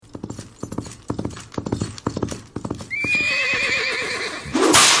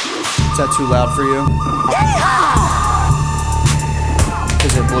Is that too loud for you?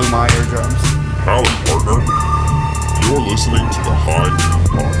 Because it blew my eardrums. Howdy, partner. You're listening to the High Noon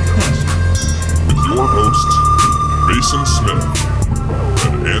Podcast with your hosts, Mason Smith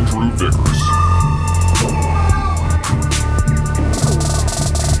and Andrew Vickers.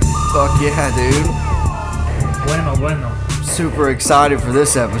 Fuck yeah, dude. Bueno. Super excited for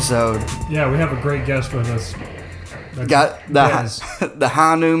this episode. Yeah, we have a great guest with us. Got the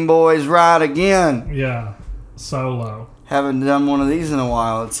High Noon Boys right again. Yeah, solo. Haven't done one of these in a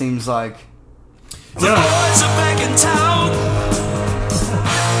while, it seems like. Yeah. Boys are back in town.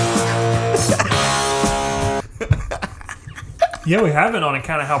 Yeah, we haven't on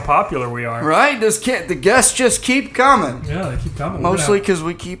account of how popular we are. Right? The guests just keep coming. Yeah, they keep coming. Mostly because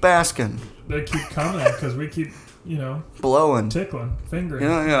we keep asking. They keep coming because we keep, Blowing. tickling, fingering.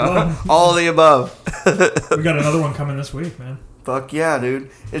 Yeah. Blowing. All of the above. We got another one coming this week, man. Fuck yeah,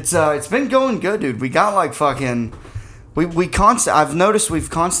 dude. It's been going good, dude. We got like fucking... I've noticed we've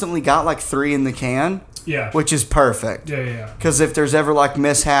constantly got like 3 in the can. Yeah. Which is perfect. Yeah. Because if there's ever like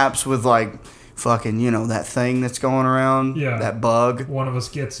mishaps with like fucking, that thing that's going around. Yeah. That bug. One of us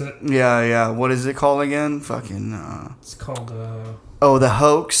gets it. Yeah. What is it called again? Fucking... It's called... Oh, the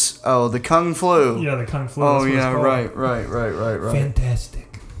hoax. Oh, the Kung Flu. Yeah, the Kung Flu. Oh, that's what yeah, it's called. right.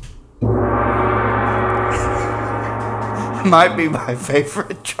 Fantastic. Might be my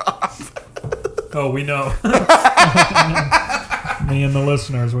favorite job. Oh, we know. Me and the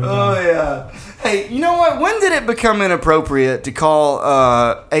listeners, we know. Oh, yeah. Hey, you know what? When did it become inappropriate to call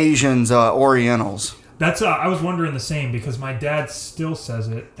Asians Orientals? That's I was wondering the same because my dad still says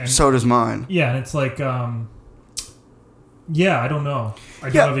it. And So does mine. yeah, and it's like, yeah, I don't know. I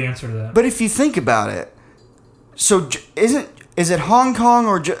don't know the answer to that. But if you think about it, so is it Hong Kong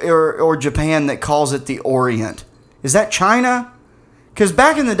or Japan that calls it the Orient? Is that China? Because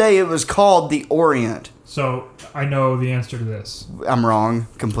back in the day, it was called the Orient. So I know the answer to this. I'm wrong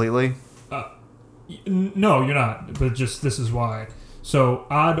completely. No, you're not. But just this is why. So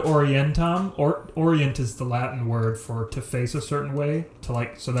ad orientem, orient is the Latin word for to face a certain way.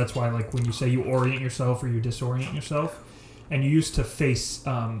 So that's why like when you say you orient yourself or you disorient yourself, and you used to face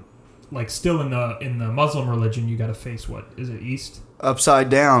like still in the Muslim religion, you got to face what is it east? Upside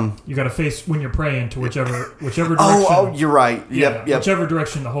down. You got to face when you're praying to whichever direction. Oh, you're right. Yep. Whichever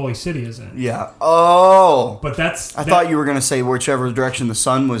direction the holy city is in. Yeah. Oh. But I thought you were going to say whichever direction the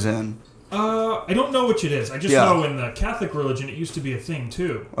sun was in. I don't know which it is. I just know in the Catholic religion it used to be a thing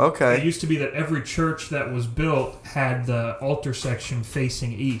too. Okay. It used to be that every church that was built had the altar section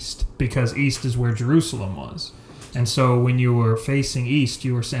facing east because east is where Jerusalem was. And so when you were facing east,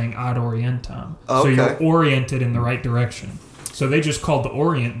 you were saying ad orientem. Okay. So you're oriented in the right direction. So they just called the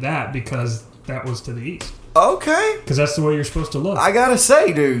Orient that because that was to the east. Okay. Because that's the way you're supposed to look. I gotta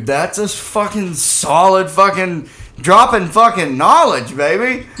say, dude, that's a fucking solid fucking dropping fucking knowledge,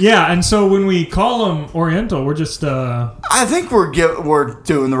 baby. Yeah, and so when we call them Oriental, we're just... I think we're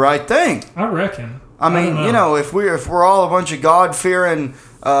doing the right thing. I reckon. I mean, if we're all a bunch of God-fearing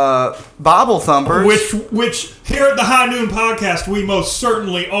Bible thumpers, which here at the High Noon Podcast we most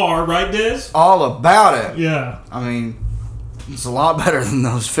certainly are, right, Diz? all about it. Yeah. I mean, it's a lot better than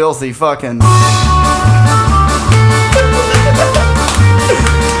those filthy fucking...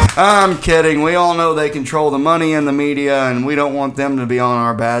 I'm kidding. We all know they control the money and the media, and we don't want them to be on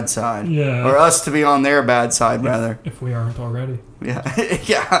our bad side. Yeah. Or us to be on their bad side, rather. If we aren't already. Yeah.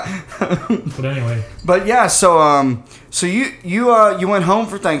 Yeah. But anyway. But yeah, so you went home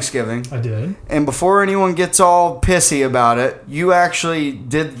for Thanksgiving. I did. And before anyone gets all pissy about it,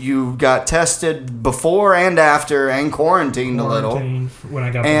 you got tested before and after and quarantined a little. When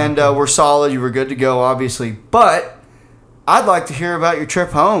I got And we're solid. You were good to go, obviously. But I'd like to hear about your trip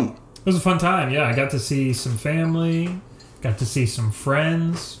home. It was a fun time, yeah. I got to see some family, got to see some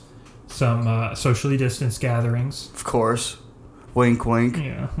friends, some socially distanced gatherings. Of course. Wink, wink.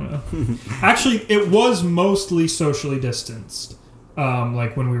 Yeah. Well. Actually, it was mostly socially distanced,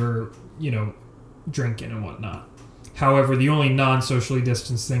 like when we were, drinking and whatnot. However, the only non-socially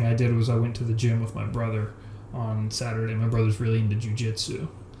distanced thing I did was I went to the gym with my brother on Saturday. My brother's really into jiu-jitsu.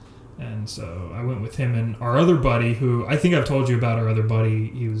 And so I went with him and our other buddy, who I think I've told you about. Our other buddy,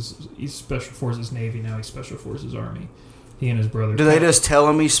 he's Special Forces Navy, now he's Special Forces Army. He and his brother. Do they just tell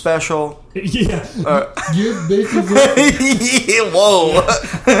him he's special? Yeah. Yeah, basically. Whoa.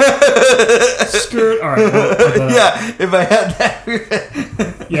 Skirt. All right. Well, yeah, if I had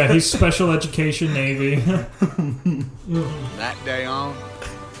that. Yeah, he's Special Education Navy. That day on,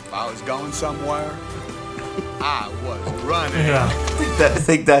 if I was going somewhere, I was running. Yeah. I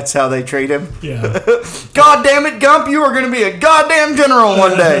think that's how they treat him. Yeah. God damn it, Gump! You are going to be a goddamn general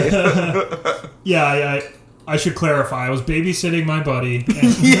one day. Yeah, I should clarify. I was babysitting my buddy.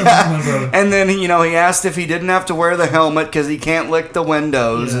 And Yeah. my brother. And then he asked if he didn't have to wear the helmet because he can't lick the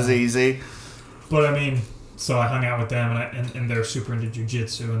windows as easy. But I mean, so I hung out with them, and they're super into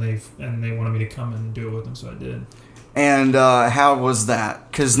jiu-jitsu, and they wanted me to come and do it with them, so I did. And how was that?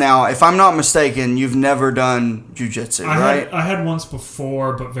 Because now, if I'm not mistaken, you've never done jiu-jitsu, right? I had once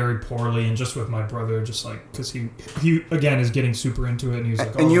before, but very poorly, and just with my brother, just like because he again is getting super into it, and he was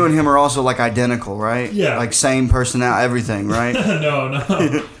like, And you and him are also like identical, right? Yeah. Like same personality, everything, right?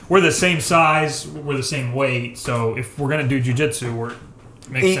 no, we're the same size, we're the same weight, so if we're gonna do jiu-jitsu, we're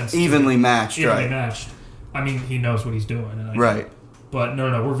makes sense. Evenly matched, evenly right? matched. I mean, he knows what he's doing, and I Right. But no,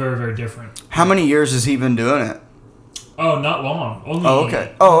 we're very, very different. How many years has he been doing it? Oh, not long. Only. Oh,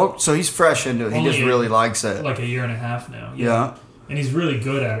 okay. Oh, so he's fresh into it. He Only just really likes it. like a year and a half now. Yeah. And he's really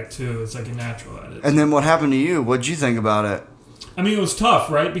good at it too. It's like a natural at it. And then what happened to you? What'd you think about it? I mean, it was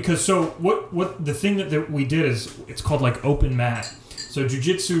tough, right? Because so what the thing that we did is it's called like open mat. So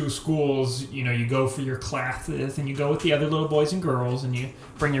jiu-jitsu schools, you go for your classes and you go with the other little boys and girls and you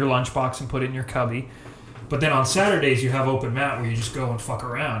bring your lunchbox and put it in your cubby. But then on Saturdays you have open mat where you just go and fuck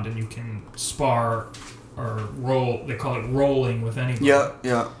around and you can spar or roll. They call it rolling with anybody.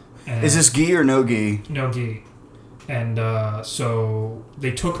 Yeah. And Is this gi or no gi? no gi. And so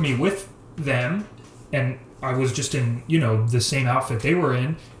they took me with them, and I was just in, the same outfit they were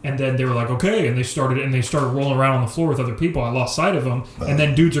in, and then they were like, okay, and they started rolling around on the floor with other people. I lost sight of them, and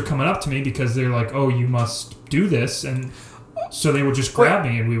then dudes are coming up to me because they're like, oh, you must do this, and so they would just grab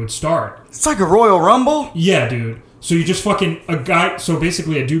me and we would start. It's like a Royal Rumble? Yeah, dude. So you just so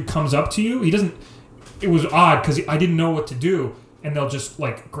basically a dude comes up to you, it was odd because I didn't know what to do. And they'll just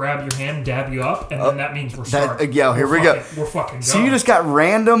like grab your hand, dab you up, and then that means we're starting. Here we go. We're fucking going. So you just got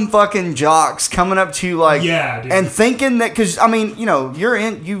random fucking jocks coming up to you like, Yeah, dude. and thinking that because I mean, you're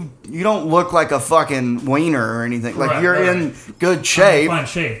in you don't look like a fucking wiener or anything. Like Right, you're right. in good shape. I'm in fine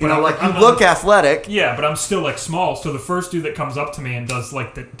shape. You but know, I'm- like you I'm- look athletic. Yeah, but I'm still like small. So the first dude that comes up to me and does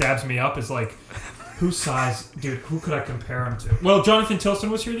like that dabs me up is like, whose size, dude? Who could I compare him to? Well, Jonathan Tilson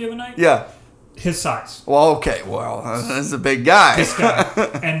was here the other night. Yeah. His size. Well, okay. Well, that's a big guy. This guy.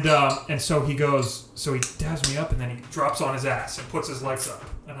 and so he goes. So he dabs me up and then he drops on his ass and puts his legs up.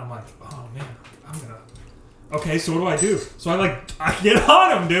 And I'm like, oh man, I'm gonna. Okay, so what do? So I get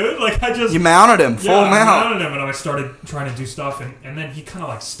on him, dude. Like I just. You mounted him full I mount. mounted him and I started trying to do stuff and then he kind of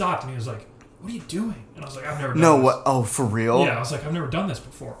like stopped and he was like, "What are you doing?" And I was like, "I've never done No, this." what? Oh, for real? Yeah, I was like, "I've never done this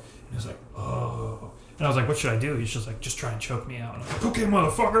before." And he was like, "Oh." And I was like, "What should I do?" He's just like, "Just try and choke me out." And I was like, "Okay,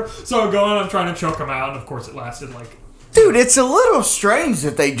 motherfucker." So I'm going. I'm trying to choke him out, and of course, it lasted like. Dude, it's a little strange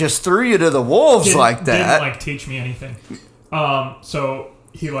that they just threw you to the wolves like that. Didn't like teach me anything. So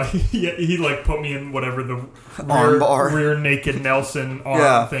he like he like put me in whatever the Arm bar. rear naked Nelson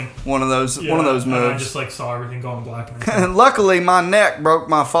arm thing. One of those Yeah, moves. And I just like saw everything going black. And And luckily, my neck broke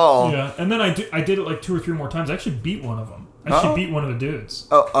my fall. yeah, and then I did it like 2 or 3 more times. I actually beat one of them. I actually beat one of the dudes.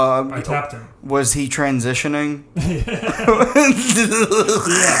 I tapped him. Was he transitioning? Yeah.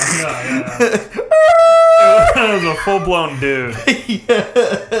 It was a full blown dude.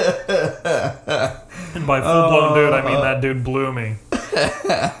 And by full blown dude, I mean that dude blew me.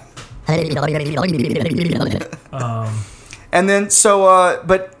 And then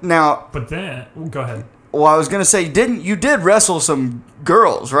but now, But then, go ahead. well, I was gonna say, you did wrestle some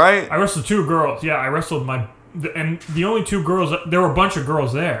girls, right? I wrestled 2 girls. Yeah, I wrestled and the only 2 girls. There were a bunch of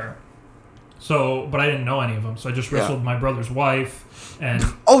girls there. So, but I didn't know any of them. So I just wrestled my brother's wife, and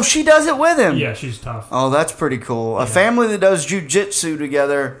Oh, she does it with him. yeah, she's tough. Oh, that's pretty cool. A family that does jujitsu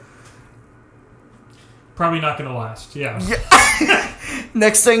together. Probably not gonna last. Yeah.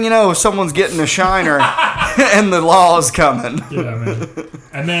 Next thing you know, someone's getting a shiner, and the law is coming. Yeah, man.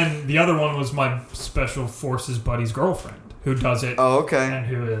 And then the other one was my special forces buddy's girlfriend, who does it. Oh, okay. And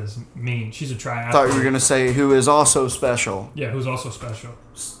who is mean. She's a triathlete. I thought you were gonna say who is also special. Yeah, who's also special.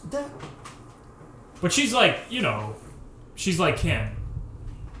 But she's like, she's like him.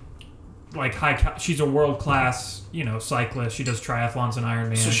 Like she's a world class, cyclist. She does triathlons and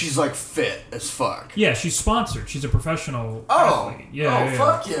Ironman. So she's like fit as fuck. Yeah, she's sponsored. She's a professional Oh. athlete. Yeah, Oh,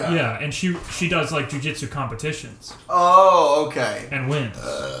 fuck yeah. Yeah, and she does like jiu-jitsu competitions Oh, okay. and wins.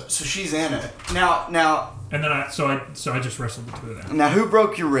 So she's in it now. And then I just wrestled the 2 of them. Now, who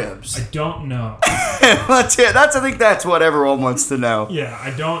broke your ribs? I don't know. That's it. I think that's what everyone wants to know. Yeah, I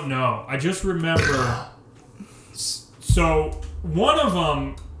don't know. I just remember. So one of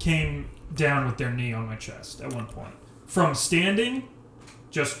them came down with their knee on my chest at one point. From standing,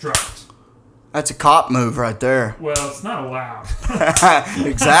 just dropped. That's a cop move right there. Well, it's not allowed.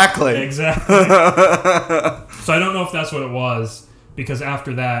 Exactly. Exactly. So I don't know if that's what it was, because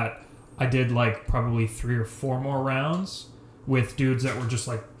after that, I did like probably 3 or 4 more rounds with dudes that were just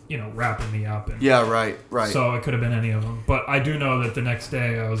like, you know, wrapping me up. And Yeah, right. so it could have been any of them. But I do know that the next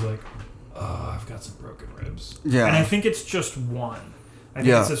day I was like, oh, I've got some broken ribs. Yeah. And I think it's just one. I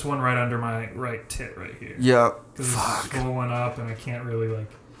think it's this one right under my right tit right here. Yeah. Because it's swollen up and I can't really like...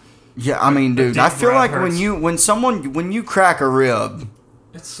 Yeah, I mean, dude, deep I feel breath like hurts. when you crack a rib,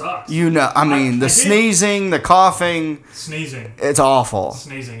 It sucks. you know, I mean, the I did. sneezing, the coughing, Sneezing. it's awful.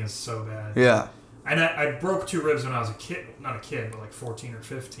 Sneezing is so bad. Yeah. And I broke 2 ribs when I was a kid. Not a kid, but like 14 or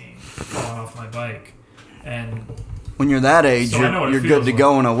 15. Falling off my bike. And When you're that age, So I know what it you're good feels to like.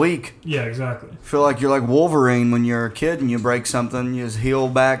 go in a week. yeah, exactly. I feel like you're like Wolverine when you're a kid and you break something, you just heal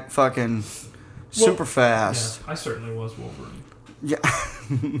back fucking super fast. Yeah, I certainly was Wolverine. Yeah.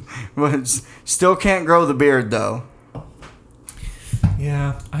 But still can't grow the beard though.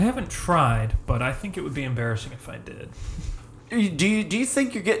 Yeah, I haven't tried, but I think it would be embarrassing if I did. Do you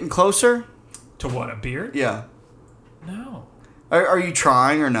think you're getting closer? To what, a beard? Yeah. No. Are you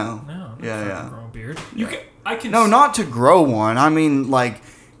trying or no? No. I'm not Yeah, trying yeah. to grow a beard. You can. I can. No, not to grow one. I mean, like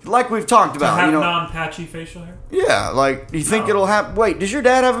we've talked To about. have You know, non-patchy facial hair. yeah. Like, do you think No. it'll happen? Wait, does your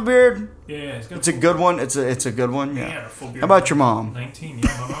dad have a beard? Yeah, he's got It's a good one. It's a good one. Yeah, Yeah. a full beard. How about your mom? 19.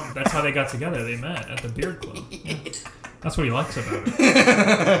 Yeah, my mom. That's how they got together. They met at the beard club. Yeah. That's what he likes about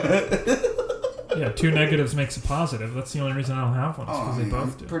it. Yeah, 2 negatives makes a positive. That's the only reason I don't have one. Because they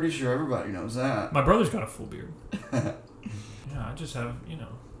both do. Pretty sure everybody knows that. My brother's got a full beard. Yeah, I just have,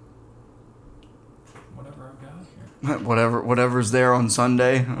 whatever I've got here. Whatever's there on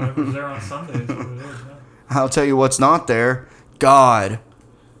Sunday. Whatever's there on Sunday is what it is. Yeah. I'll tell you what's not there. God.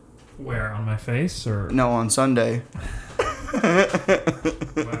 Where, on my face or? No, on Sunday.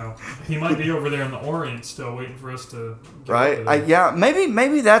 Wow. He might be over there in the Orient still, waiting for us to. Get Right? over there. Yeah.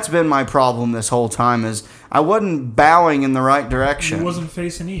 Maybe that's been my problem this whole time. Is I wasn't bowing in the right direction. You wasn't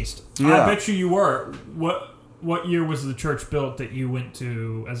facing east. Yeah. I bet you were. What year was the church built that you went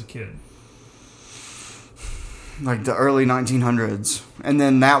to as a kid? Like the early 1900s, and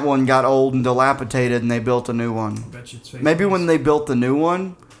then that one got old and dilapidated, and they built a new I one. bet you it's facing Maybe east. when they built the new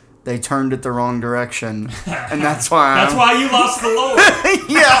one, they turned it the wrong direction, and that's why. That's why you lost the Lord.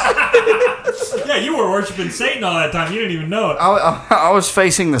 Yeah. Yeah, you were worshiping Satan all that time. You didn't even know it. I was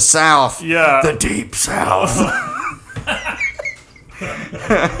facing the south. Yeah. The deep south.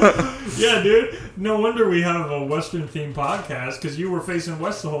 Yeah, dude. No wonder we have a Western themed podcast, because you were facing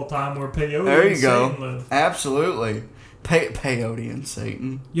west the whole time where peyote There and you go. Satan live. Absolutely. Peyote and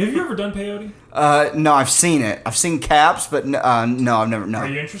Satan. Have you ever done peyote? No, I've seen it. I've seen caps, but no, I've never. No. Are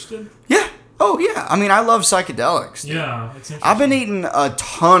you interested? Yeah. Oh, yeah. I mean, I love psychedelics. Yeah, it's interesting. I've been eating a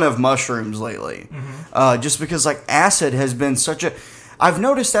ton of mushrooms lately, just because like acid has been such a. I've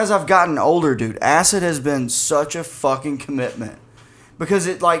noticed as I've gotten older, dude, acid has been such a fucking commitment, because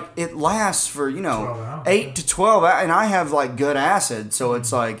it lasts for 12 hours, 8 to 12 hours, and I have like good acid, so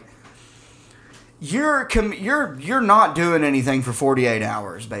it's like you're not doing anything for 48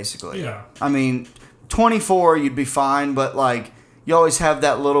 hours basically. Yeah. I mean, 24 you'd be fine, but like you always have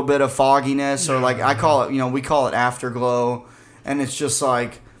that little bit of fogginess, or like I call it, we call it afterglow, and it's just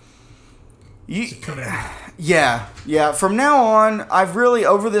like It's a commitment. yeah. From now on, I've really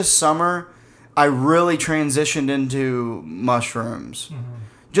over this summer, I really transitioned into mushrooms,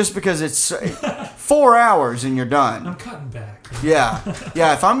 just because it's 4 hours and you're done. I'm cutting back. Yeah.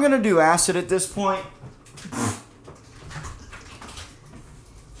 If I'm gonna do acid at this point,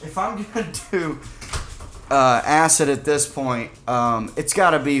 if I'm gonna do acid at this point, it's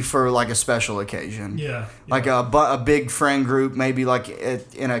got to be for like a special occasion. Yeah. Like a big friend group, maybe like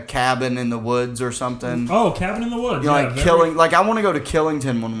in a cabin in the woods or something. Oh, cabin in the woods. You know, yeah, like very- Like I want to go to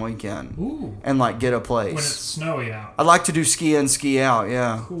Killington one weekend Ooh. and like get a When it's place. snowy out. I'd like to do ski in, ski out.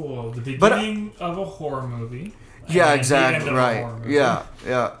 Yeah. Cool. The But- beginning of a horror movie. Yeah, and the exactly. end of a Right. horror movie. Yeah.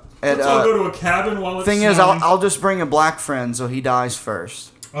 And Let's all go to a cabin while it's thing is, snowing. I'll just bring a black friend so he dies first.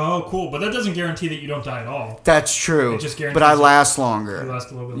 Oh, cool. But that doesn't guarantee that you don't die at all. That's true. It just guarantees but I that last You longer.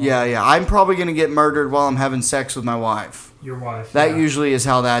 last a little bit longer. Yeah. I'm probably gonna get murdered while I'm having sex with my wife. Your wife. That yeah. usually is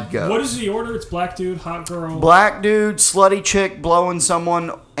how that goes. What is the order? It's black dude, hot girl. Black dude, slutty chick blowing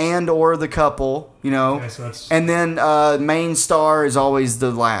someone, and or the couple, Okay, so that's And then main star is always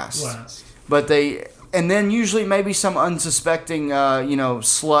the last. last. But and then usually maybe some unsuspecting,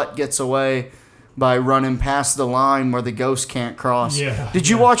 slut gets away by running past the line where the ghost can't cross. Yeah, Did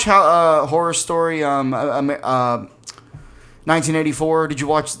you yeah. watch Horror Story 1984? Did you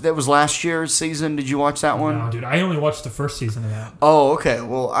watch that? Was last year's season? Did you watch that one? No, dude. I only watched the first season of that. Oh, okay.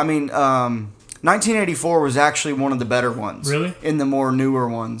 Well, I mean, 1984 was actually one of the better ones. Really? In the more newer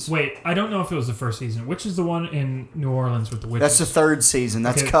ones. Wait, I don't know if it was the first season. Which is the one in New Orleans with the witches? That's the third season.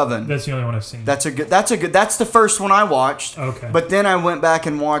 That's Okay, Coven. That's the only one I've seen. That's the first one I watched. Okay. But then I went back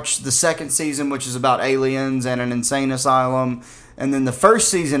and watched the second season, which is about aliens and an insane asylum. And then the first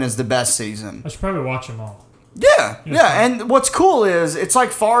season is the best season. I should probably watch them all. Yeah. Yeah. And what's cool is it's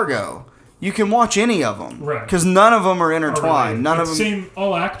like Fargo. You can watch any of them. Right. Because none of them are Oh, intertwined. really? None of It's them. same,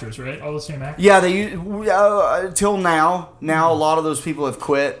 all actors, right? All the same actors. Yeah, till now. Now a lot of those people have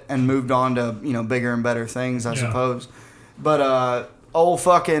quit and moved on to bigger and better things, I Yeah. suppose. But old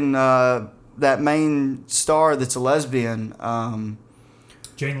fucking that main star that's a lesbian.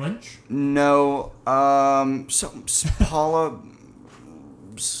 Jane Lynch? No, Paula,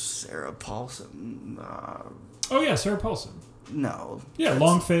 Sarah Paulson. Oh, yeah, Sarah Paulson. No. Yeah,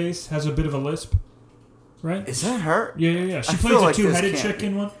 long face, has a bit of a lisp, right? Is that her? Yeah. She I plays feel a like this two-headed can't chick be.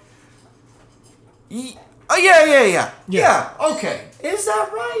 in one. Oh yeah. Yeah. Okay, is that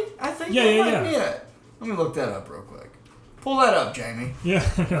right? I think Yeah, that yeah, might yeah. be it. Let me look that up real quick. Pull that up, Jamie. Yeah,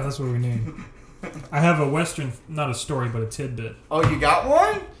 that's what we need. I have a Western, not a story, but a tidbit. Oh, you got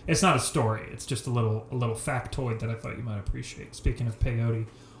one? It's not a story. It's just a little factoid that I thought you might appreciate. Speaking of peyote.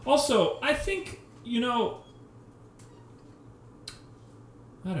 Also, I think,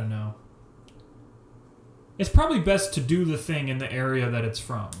 I don't know. It's probably best to do the thing in the area that it's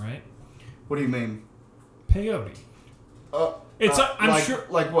from, right? What do you mean? Peyote. I'm like, sure.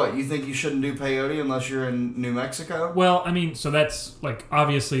 Like what? You think you shouldn't do peyote unless you're in New Mexico? Well, I mean, so that's like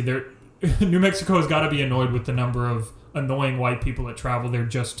obviously there. New Mexico has got to be annoyed with the number of annoying white people that travel there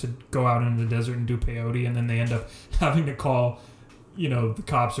just to go out into the desert and do peyote, and then they end up having to call, the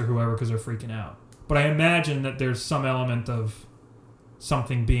cops or whoever because they're freaking out. But I imagine that there's some element of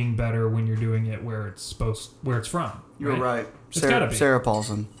something being better when you're doing it where it's from. You're right. It's gotta be. Sarah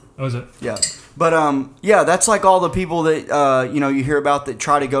Paulson. Oh, is it? Yeah. But that's like all the people that you hear about that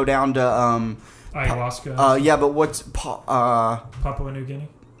try to go down to Ayahuasca. yeah, but what's Papua New Guinea.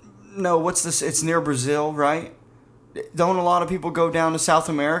 no, what's this? It's near Brazil, right? Don't a lot of people go down to South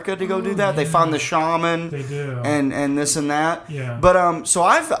America to go do that? They find the shaman. They do. And this and that. Yeah. But so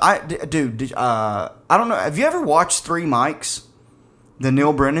I don't know. Have you ever watched Three Mics, the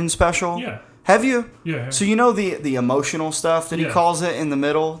Neil Brennan special? Yeah. Have you? Yeah. So the emotional stuff that he Yeah. calls it in the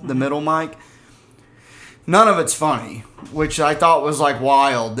middle, the middle mic. None of it's funny, which I thought was like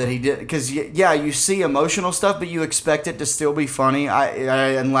wild that he did. Because yeah, you see emotional stuff, but you expect it to still be funny. I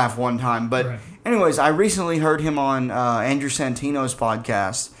didn't laugh one time, but Right. anyways, I recently heard him on Andrew Santino's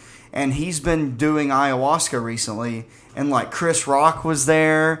podcast, and he's been doing ayahuasca recently, and like Chris Rock was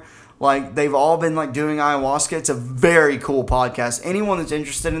there. Like they've all been like doing ayahuasca. It's a very cool podcast. Anyone that's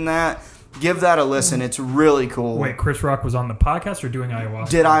interested in that, give that a listen. It's really cool. Wait, Chris Rock was on the podcast or doing ayahuasca?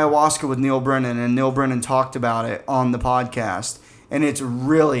 Did ayahuasca with Neil Brennan, and Neil Brennan talked about it on the podcast, and it's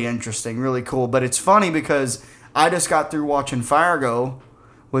really interesting, really cool. But it's funny because I just got through watching Fargo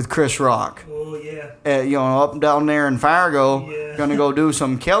with Chris Rock. Oh yeah. Up and down there in Fargo, Yeah. gonna go do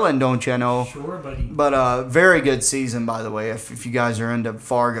some killing, don't you know? Sure, buddy. But very good season, by the way. If you guys are into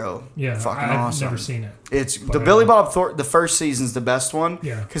Fargo, Yeah, fucking I've awesome. never seen it. It's But the I Billy know. Bob Thornton. The first season's the best one.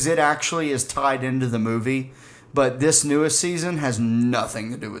 Yeah. Because it actually is tied into the movie. But this newest season has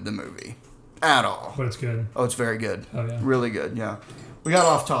nothing to do with the movie at all. But it's good. Oh, it's very good. Oh, yeah. Really good. Yeah. We got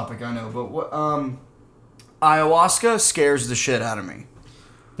off topic, I know, but what ayahuasca scares the shit out of me.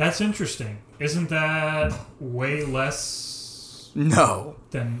 That's interesting. Isn't that way less No.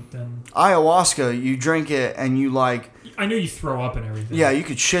 than? Ayahuasca, you drink it and you like. I know you throw up and everything. Yeah, you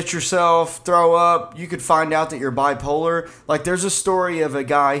could shit yourself, throw up. You could find out that you're bipolar. Like, there's a story of a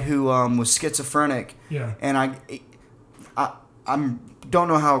guy who was schizophrenic. Yeah. And I don't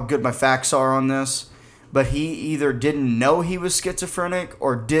know how good my facts are on this, but he either didn't know he was schizophrenic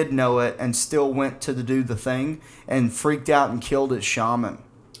or did know it and still went to do the thing and freaked out and killed his shaman.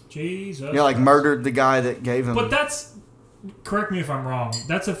 Jesus. Yeah, like Christ. murdered the guy that gave him. But that's. Correct me if I'm wrong.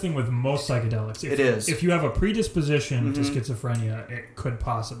 That's a thing with most psychedelics. It is. If you have a predisposition to schizophrenia, it could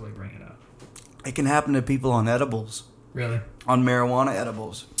possibly bring it up. It can happen to people on edibles, Really? on marijuana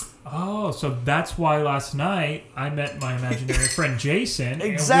edibles. Oh, so that's why last night I met my imaginary friend Jason.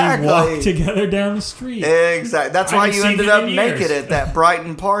 Exactly. And we walked together down the street. Exactly. That's I why haven't you seen ended him up in naked years. at that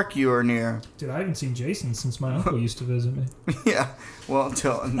Brighton Park you were near. Dude, I haven't seen Jason since my uncle used to visit me. Yeah. Well,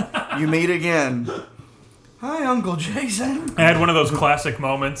 until you meet again. Hi, Uncle Jason. I had one of those classic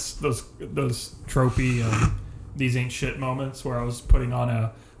moments, those tropey, these ain't shit moments, where I was putting on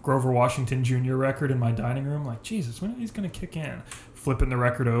a Grover Washington Jr. record in my dining room. Like, Jesus, when are these going to kick in? Flipping the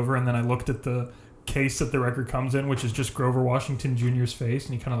record over, and then I looked at the case that the record comes in, which is just Grover Washington Jr.'s face,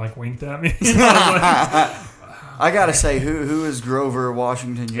 and he kind of like winked at me. You know, like, I gotta say, who is Grover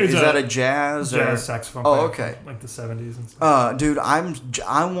Washington Jr.? Is that a jazz saxophone? Oh, player okay. from, like the 70s and stuff. Dude, I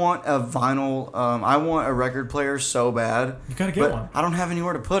want a vinyl. I want a record player so bad. You gotta get but one. I don't have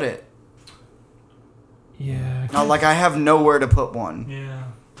anywhere to put it. Yeah. Like I have nowhere to put one. Yeah.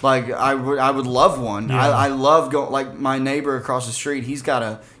 Like I would love one. Yeah. I love going. Like my neighbor across the street, he's got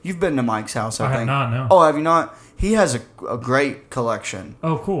a. You've been to Mike's house, I I have think. not, no. Oh, have you not? He has a great collection,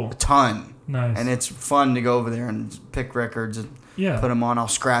 Oh, cool. a ton, Nice. and it's fun to go over there and pick records and yeah. put them on. I'll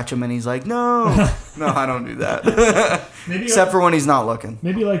scratch him, and he's like, "No, no, I don't do that." Maybe Except for when he's not looking.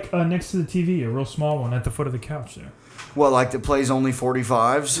 maybe like next to the TV, a real small one at the foot of the couch there. What, like that plays only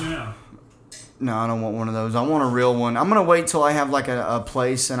 45s? Yeah. No, I don't want one of those. I want a real one. I'm gonna wait till I have like a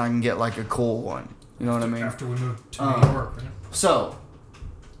place and I can get like a cool one. You know what I mean? After we move to New York, right? So,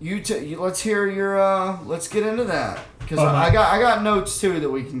 let's hear your let's get into that because Oh, I got notes too that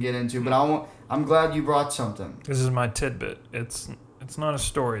we can get into. But I'm glad you brought something. This is my tidbit. It's not a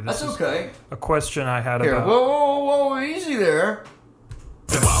story. This That's is okay. a question I had Here, about. whoa, easy there.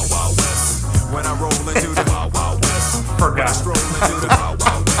 Wild Wild West. When I roll into the Wild Wild West. Forgot. Stroll into the Wild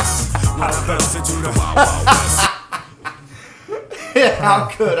Wild West. When I bounce into the Wild Wild West. How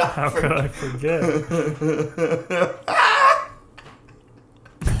could I? How could I forget?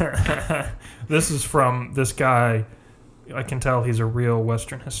 This is from this guy. I can tell he's a real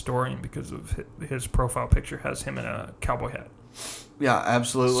Western historian because of his profile picture has him in a cowboy hat. Yeah,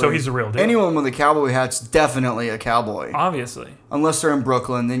 absolutely. So he's a real deal. Anyone with a cowboy hat's definitely a cowboy. Obviously. Unless they're in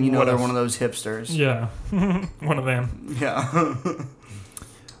Brooklyn, then you know What they're if- one of those hipsters. Yeah. One of them. Yeah.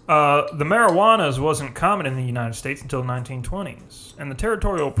 The marijuanas wasn't common in the United States until the 1920s, and the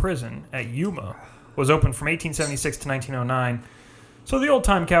territorial prison at Yuma was open from 1876 to 1909, so the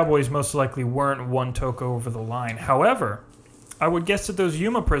old-time cowboys most likely weren't one toke over the line. However, I would guess that those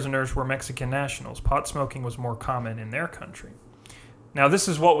Yuma prisoners were Mexican nationals. Pot smoking was more common in their country. Now, this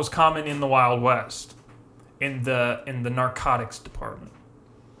is what was common in the Wild West, in the narcotics department.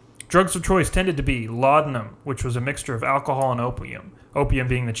 Drugs of choice tended to be laudanum, which was a mixture of alcohol and opium. Opium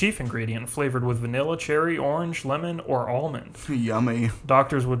being the chief ingredient, flavored with vanilla, cherry, orange, lemon, or almond. Yummy.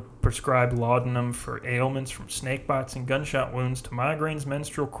 Doctors would prescribe laudanum for ailments from snake bites and gunshot wounds to migraines,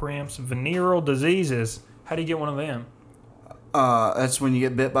 menstrual cramps, venereal diseases. How do you get one of them? That's when you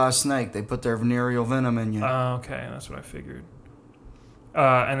get bit by a snake. They put their venereal venom in you. Okay, that's what I figured.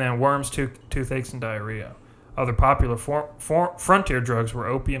 And then worms, toothaches, and diarrhea. Other popular frontier drugs were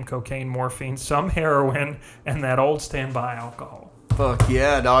opium, cocaine, morphine, some heroin, and that old standby alcohol. Fuck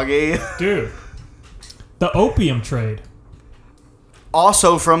yeah, doggy. Dude, the opium trade.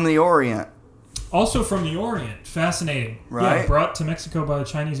 Also from the Orient. Also from the Orient. Fascinating. Right. Yeah, brought to Mexico by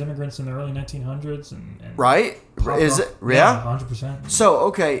Chinese immigrants in the early 1900s. And Right? popped Is off. it? Yeah? 100%.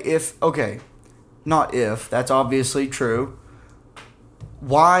 So, not if, that's obviously true.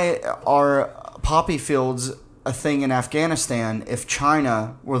 Why are poppy fields a thing in Afghanistan if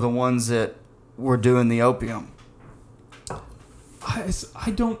China were the ones that were doing the opium?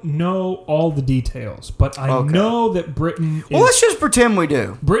 I don't know all the details, but I Okay. know that Britain Well, is... let's just pretend we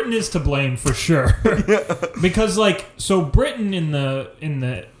do. Britain is to blame for sure, because Britain in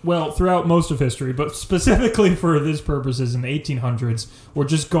the throughout most of history, but specifically for this purposes in the 1800s, were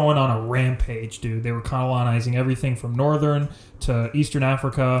just going on a rampage, dude. They were colonizing everything from northern to eastern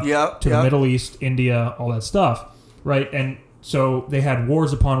Africa, Yep, to yep. the Middle East, India, all that stuff, right? And so they had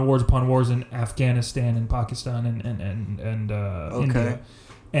wars upon wars upon wars in Afghanistan and Pakistan and India.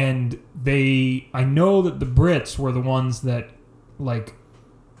 And I know that the Brits were the ones that like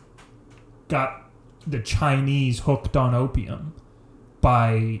got the Chinese hooked on opium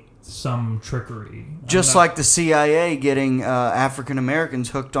by some trickery. Just like the CIA getting African Americans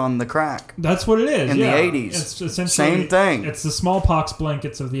hooked on the crack. That's what it is. in the yeah. 80s. It's essentially Same thing. It's the smallpox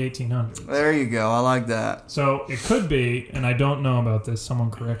blankets of the 1800s. There you go. I like that. So it could be, and I don't know about this, someone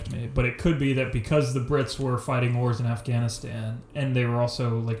correct me, but it could be that because the Brits were fighting wars in Afghanistan and they were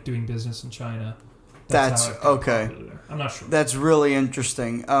also like doing business in China. That's how it got okay. popular there. I'm not sure. That's really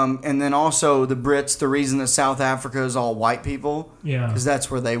interesting. And then also the Brits, the reason that South Africa is all white people, Yeah. because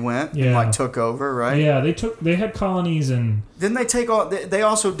that's where they went and Yeah. like took over, right? Yeah, they had colonies in Didn't they take all? They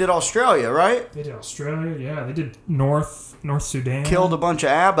also did Australia, right? they did Australia, yeah, they did North Sudan. Killed a bunch of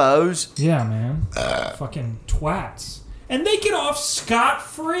abos. Yeah, man. Fucking twats. And they get off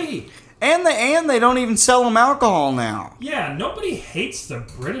scot-free. And they don't even sell them alcohol now. Yeah, nobody hates the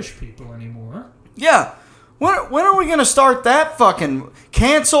British people anymore. Yeah. When are we gonna start that fucking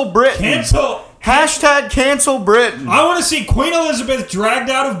cancel Britain? Hashtag cancel Britain. I want to see Queen Elizabeth dragged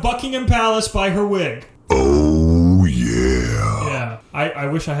out of Buckingham Palace by her wig. Oh, yeah. Yeah, I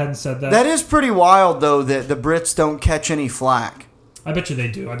wish I hadn't said that. That is pretty wild, though, that the Brits don't catch any flack. I bet you they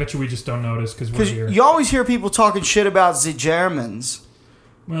do. I bet you we just don't notice because we're Because here. you always hear people talking shit about the Germans.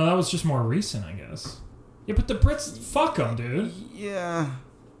 Well, that was just more recent, I guess. Yeah, but the Brits, fuck them, dude. Yeah.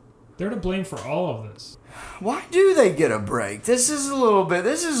 They're to blame for all of this. Why do they get a break? This is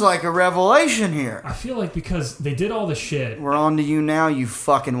like a revelation here. I feel like because they did all the shit. We're on to you now, you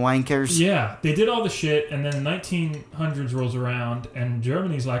fucking wankers. Yeah, they did all the shit, and then 1900s rolls around, and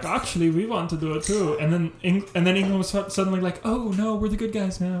Germany's like, actually, we want to do it too. And then England was suddenly like, oh no, we're the good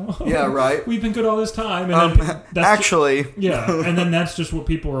guys now. Yeah, right. We've been good all this time. And then that's actually. yeah, and then that's just what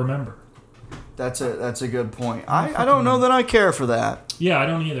people remember. That's a good point. I don't know that I care for that. Yeah, I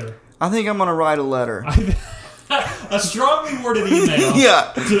don't either. I think I'm gonna write a letter. A strongly worded email.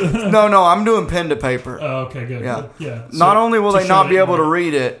 Yeah. No, I'm doing pen to paper. Oh, okay, good. Yeah. Good. Yeah. Not So, only will to they show not that be you able to know-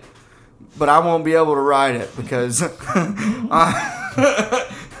 read it, but I won't be able to write it because,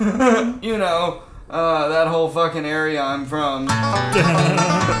 that whole fucking area I'm from.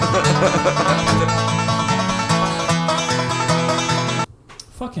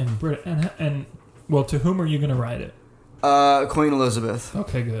 Fucking Brit and well, to whom are you gonna write it? Queen Elizabeth.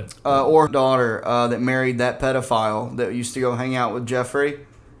 Okay, good. Or her daughter that married that pedophile that used to go hang out with Jeffrey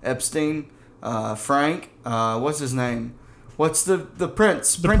Epstein. Frank. What's his name? What's the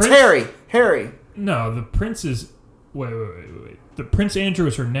prince? Prince prince? Harry. Harry. No, the prince is. Wait. The Prince Andrew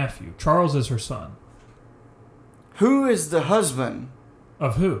is her nephew. Charles is her son. Who is the husband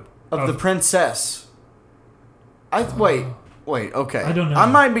Of who? of the princess? Wait. Okay. I don't know. I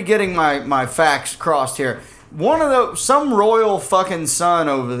might be getting my facts crossed here. Some royal fucking son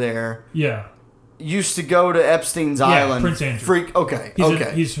over there Yeah. used to go to Epstein's Island. Prince Andrew. Freak. Okay.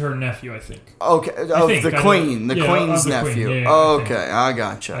 He's her nephew, I think. Okay. Of think, the I queen. know. The Yeah, queen's of the queen. nephew. Yeah, I think. Okay. I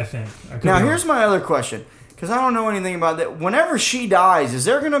gotcha. I think. I could Now, be here's wrong. my other question. Because I don't know anything about that. Whenever she dies, is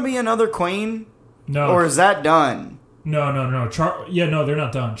there going to be another queen? No. Or is that done? No. No, they're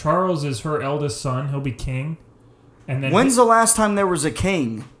not done. Charles is her eldest son. He'll be king. And then When's the last time there was a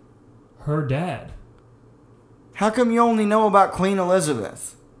king? her dad. How come you only know about Queen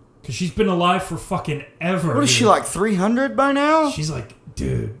Elizabeth? Because she's been alive for fucking ever. What is she, dude. like 300 by now? She's like,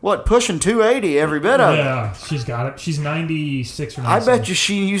 dude. What, pushing 280 every bit of it? Yeah, she's got it. She's 96 or I 97. bet you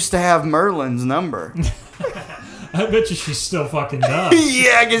she used to have Merlin's number. I bet you she still fucking does.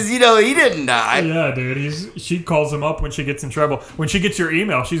 Yeah, because, he didn't die. Yeah, dude. She calls him up when she gets in trouble. When she gets your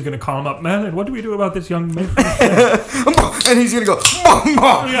email, she's going to call him up. Man, what do we do about this young man? And he's going to go,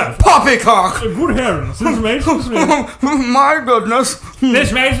 Yeah. Poppycock. Good heavens. This is Mason Smith. My goodness.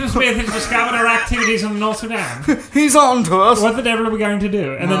 This Mason Smith has discovered our activities in the North Sudan. He's on to us. What the devil are we going to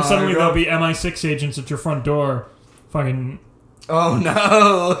do? And then My suddenly God. there'll be MI6 agents at your front door. Fucking... Oh,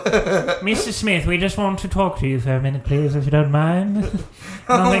 no. Mr. Smith, we just want to talk to you for a minute, please, if you don't mind.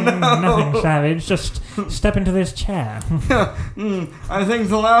 Nothing savage. Just step into this chair. I think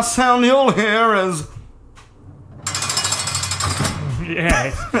the last sound you'll hear is...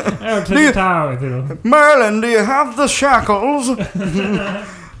 Yes. Oh, to the tower with you. Merlin, do you have the shackles? But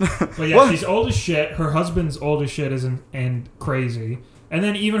yeah, What? she's old as shit. Her husband's old as shit and crazy. And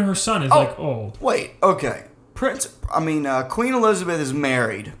then even her son is like old. Wait, okay. Queen Elizabeth is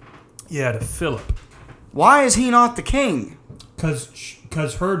married. Yeah, to Philip. Why is he not the king?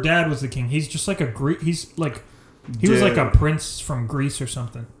 Because her dad was the king. He's just like he's like... He was like a Dude. prince from Greece or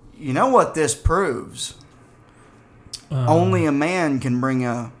something. You know what this proves? Only a man can bring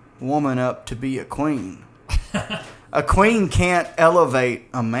a woman up to be a queen. A queen can't elevate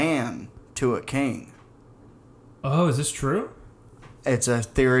a man to a king. Oh, is this true? It's a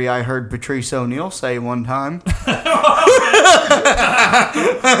theory I heard Patrice O'Neill say one time.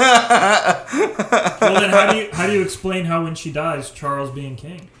 Well, then how do you explain how when she dies, Charles being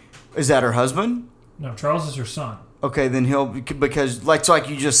king? Is that her husband? No, Charles is her son. Okay, then because like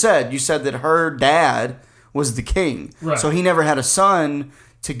you just said, you said that her dad was the king. Right. So he never had a son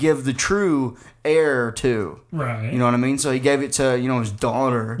to give the true heir to. Right. You know what I mean? So he gave it to, his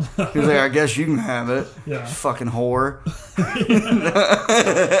daughter. He was like, I guess you can have it. Yeah. Fucking whore.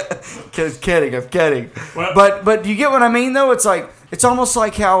 Kidding, I'm kidding. Well- But you get what I mean, though? It's almost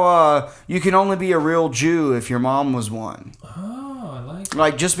like how you can only be a real Jew if your mom was one. Oh, I like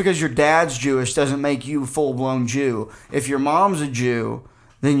Like, just because your dad's Jewish doesn't make you a full-blown Jew. If your mom's a Jew,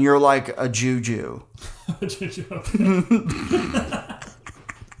 then you're like a Jew.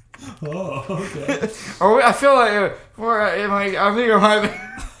 Oh, okay. Or I feel like I think I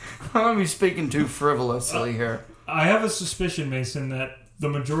might be speaking too frivolously here. I have a suspicion, Mason, that the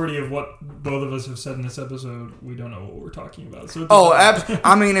majority of what both of us have said in this episode, we don't know what we're talking about. So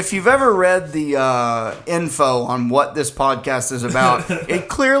I mean, if you've ever read the info on what this podcast is about, it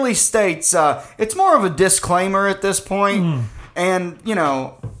clearly states it's more of a disclaimer at this point. And, you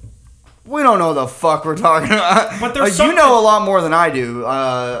know, we don't know the fuck we're talking about. But there's you know a lot more than I do.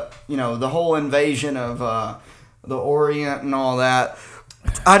 You know, the whole invasion of the Orient and all that.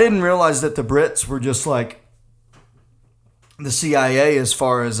 I didn't realize that the Brits were just like the CIA as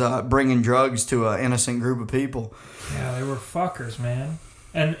far as bringing drugs to an innocent group of people. Yeah, they were fuckers, man.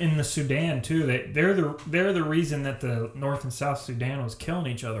 And in the Sudan too, they're the reason that the North and South Sudan was killing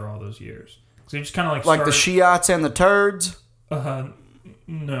each other all those years. So they just kind of like the Shiites and the Turds.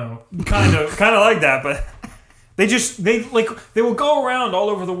 No, kind of like that, but they would go around all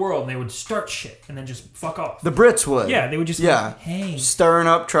over the world and they would start shit and then just fuck off. The Brits would. Yeah, they would just be like, hey, stirring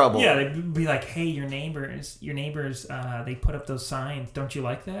up trouble. Yeah, they'd be like, hey, your neighbors, they put up those signs. Don't you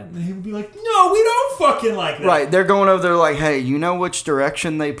like that? And they would be like, no, we don't fucking like that. Right, they're going over there like, hey, you know which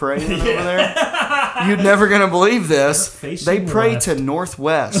direction they pray in over there? You're never gonna believe this. They pray to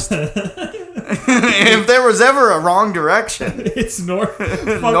northwest. If there was ever a wrong direction, it's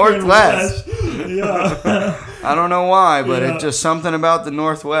northwest. Yeah. I don't know why, but it's just something about the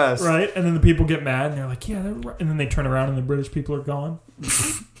northwest. Right, and then the people get mad and they're like, yeah, they're right. And then they turn around and the British people are gone.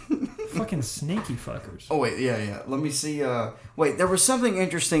 Fucking snaky fuckers. Oh wait, yeah. Let me see. Wait, there was something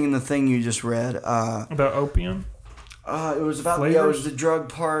interesting in the thing you just read. About opium? It was about Flavors? it was the drug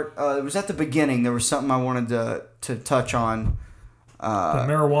part. It was at the beginning. There was something I wanted to touch on. The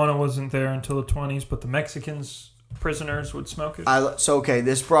marijuana wasn't there until the 1920s, but the Mexicans, prisoners, would smoke it. Okay,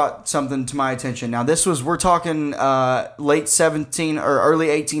 this brought something to my attention. Now, we're talking late 17 or early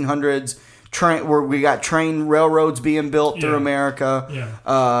 1800s, where we got train railroads being built through America.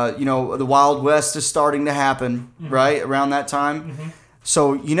 Yeah. You know, the Wild West is starting to happen, right, around that time. Mm-hmm.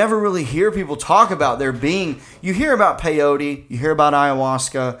 So you never really hear people talk about you hear about peyote, you hear about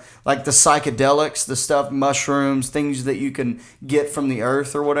ayahuasca, like the psychedelics, the stuff, mushrooms, things that you can get from the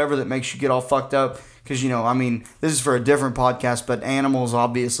earth or whatever that makes you get all fucked up. Because, you know, I mean, this is for a different podcast, but animals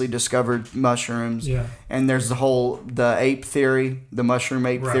obviously discovered mushrooms. Yeah. And there's the ape theory, the mushroom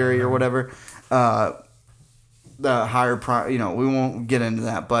ape theory or whatever. The higher, we won't get into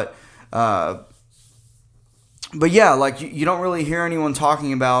that, but yeah, like you don't really hear anyone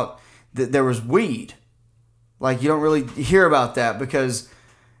talking about that there was weed. Like you don't really hear about that because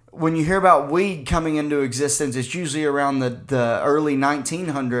when you hear about weed coming into existence, it's usually around the early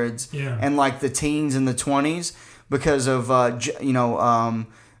 1900s and like the teens and the 20s because of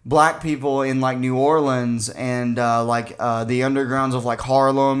black people in like New Orleans and the undergrounds of like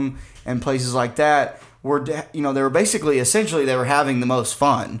Harlem and places like that were they were basically essentially they were having the most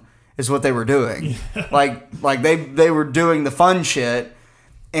fun. Is what they were doing. Like they were doing the fun shit,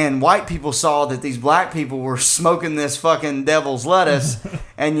 and white people saw that these black people were smoking this fucking devil's lettuce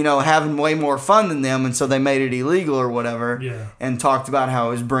and, having way more fun than them, and so they made it illegal or whatever and talked about how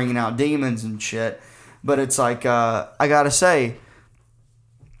it was bringing out demons and shit. But it's like, I gotta say,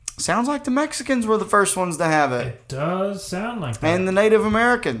 sounds like the Mexicans were the first ones to have it. It does sound like that. And the Native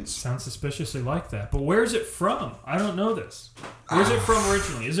Americans. Sounds suspiciously like that. But where's it from? I don't know this. Where's it from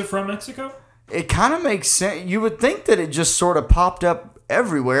originally? Is it from Mexico? It kind of makes sense. You would think that it just sort of popped up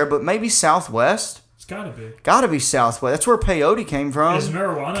everywhere, but maybe Southwest. It's gotta be. Gotta be Southwest. That's where peyote came from. Is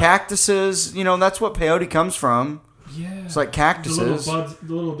marijuana? Cactuses. That's what peyote comes from. Yeah. It's like cactuses. The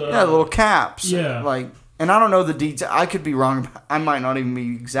little buds, the little caps. Yeah. And I don't know the detail. I could be wrong. I might not even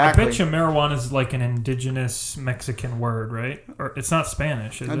be exactly. I bet you marijuana is like an indigenous Mexican word, right? Or it's not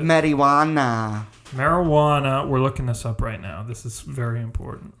Spanish, is it? Marijuana. Marijuana. We're looking this up right now. This is very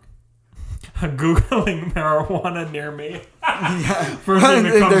important. Googling marijuana near me. First thing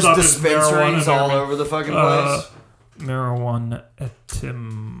that comes There's up dispensaries is all over the fucking place. Marijuana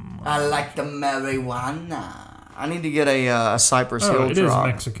etym. I like the marijuana. I need to get a Cypress Hill it drop.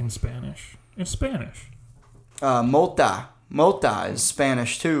 is Mexican Spanish. It's Spanish. Mota. Mota is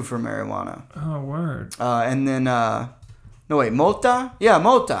Spanish too for marijuana. Oh, word. And then, no wait, mota? Yeah,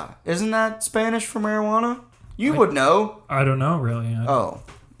 mota. Isn't that Spanish for marijuana? You would know. I don't know, really.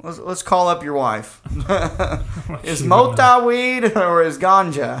 Let's call up your wife. Is mota weed or is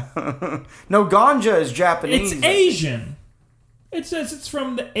ganja? No, ganja is Japanese. It's Asian. It says it's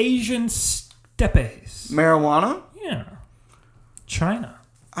from the Asian steppes. Marijuana? Yeah. China.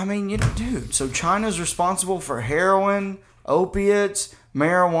 I mean, dude, so China's responsible for heroin, opiates,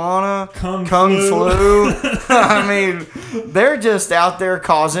 marijuana, Kung flu. I mean, they're just out there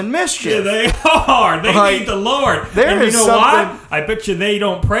causing mischief. Yeah, they are. They Like, need the Lord. there and you is know why? something- I bet you they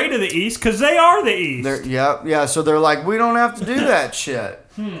don't pray to the east because they are the east. Yeah. So they're like, we don't have to do that shit.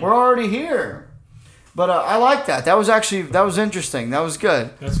 We're already here. But I like that. That was interesting. That was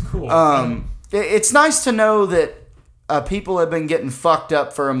good. That's cool. It's nice to know that people have been getting fucked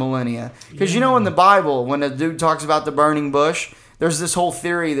up for a millennia. Because you know in the Bible, when a dude talks about the burning bush, there's this whole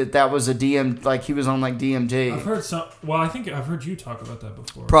theory that was a like he was on like DMT. I've heard some. Well, I think I've heard you talk about that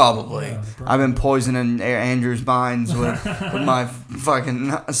before. Probably. Yeah, I've been poisoning Andrew's minds with my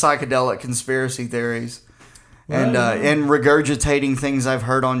fucking psychedelic conspiracy theories. And regurgitating things I've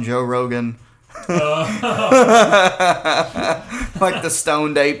heard on Joe Rogan. Like the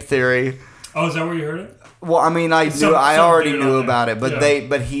stoned ape theory. Oh, is that where you heard it? Well, I mean, I Some already dude knew on there. about it, but Yeah.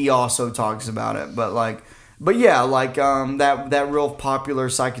 but he also talks about it. But yeah, that real popular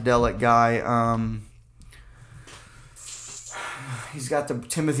psychedelic guy. He's got the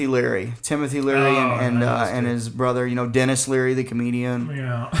Timothy Leary, and his brother, Dennis Leary, the comedian.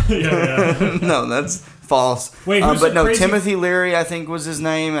 Yeah. Yeah. No, that's false. Wait, who's but the no, crazy- Timothy Leary, I think was his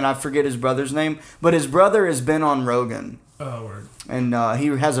name, and I forget his brother's name. But his brother has been on Rogan. Oh, word. And he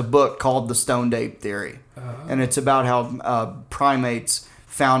has a book called The Stoned Ape Theory. And it's about how primates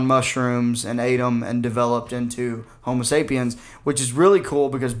found mushrooms and ate them and developed into Homo sapiens, which is really cool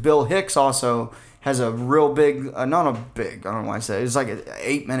because Bill Hicks also has a real big, I don't know why I say it. It's like an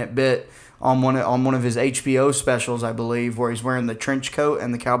 8-minute bit on one of his HBO specials, I believe, where he's wearing the trench coat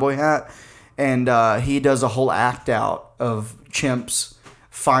and the cowboy hat. And he does a whole act out of chimps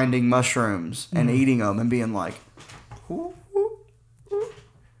finding mushrooms and eating them and being like, "Whoo, whoo, whoo."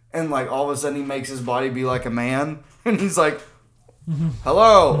 And like all of a sudden he makes his body be like a man, and he's like,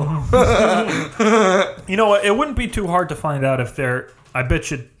 "Hello." You know what? It wouldn't be too hard to find out if they're. I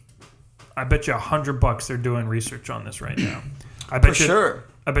bet you $100 they're doing research on this right now. I bet For you, sure.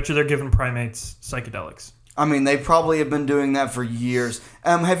 I bet you they're giving primates psychedelics. I mean, they probably have been doing that for years.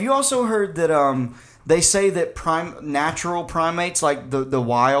 Have you also heard that they say that natural primates, like the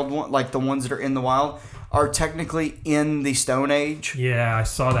wild one, like the ones that are in the wild, are technically in the Stone Age? Yeah, I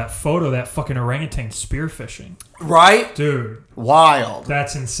saw that photo of that fucking orangutan spearfishing. Right? Dude, Wild.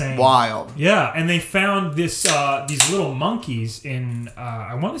 that's insane. Wild. Yeah, and they found these little monkeys in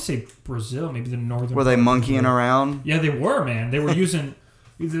I want to say Brazil, maybe the northern. Were they part of monkeying Brazil. around? Yeah, they were, man. They were using.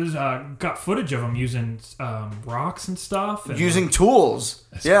 There's got footage of them using rocks and stuff. And Using tools.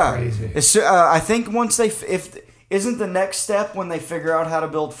 Yeah. crazy. It's, I think once isn't the next step when they figure out how to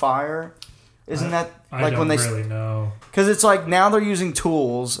build fire? Isn't that I like don't when they? really know. Because it's like now they're using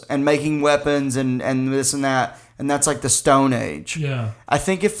tools and making weapons and this and that, and that's like the Stone Age. Yeah. I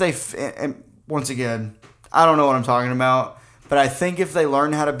think if they, and once again, I don't know what I'm talking about, but I think if they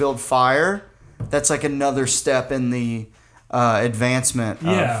learn how to build fire, that's like another step in the advancement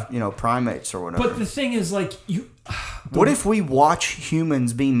Yeah. of primates or whatever. But the thing is, like you. What if we watch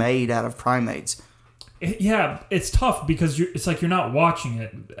humans be made out of primates? Yeah, it's tough because it's like you're not watching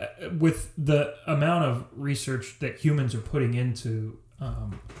it with the amount of research that humans are putting into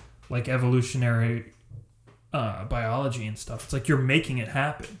like evolutionary biology and stuff. It's like you're making it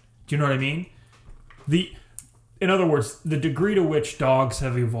happen. Do you know what I mean? In other words, the degree to which dogs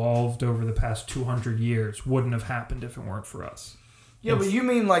have evolved over the past 200 years wouldn't have happened if it weren't for us. Yeah, but you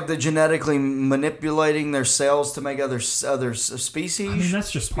mean like the genetically manipulating their cells to make other species? I mean,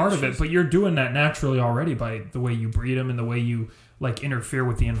 that's just part of it, but you're doing that naturally already by the way you breed them and the way you like interfere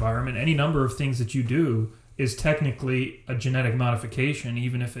with the environment. Any number of things that you do is technically a genetic modification,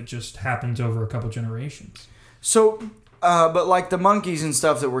 even if it just happens over a couple generations. So, but like the monkeys and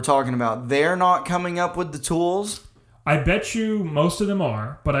stuff that we're talking about, they're not coming up with the tools? I bet you most of them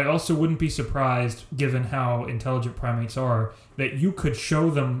are, but I also wouldn't be surprised, given how intelligent primates are, that you could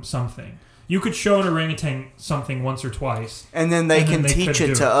show them something. You could show an orangutan something once or twice. And then they And then can they teach could it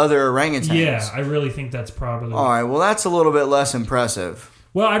do to it. other orangutans. Yeah, I really think that's probably... All right, well, that's a little bit less impressive.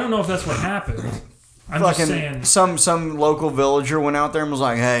 Well, I don't know if that's what happened. I'm just saying... some local villager went out there and was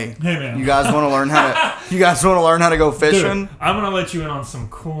like, "Hey, man. you guys want to learn how to go fishing? Dude, I'm going to let you in on some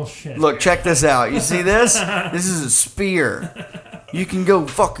cool shit. Look, check this out. You see this? This is a spear. You can go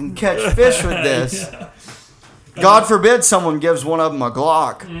fucking catch fish with this. God forbid someone gives one of them a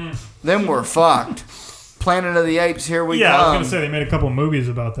Glock. Then we're fucked. Planet of the Apes, here we Yeah, I was come. going to say they made a couple movies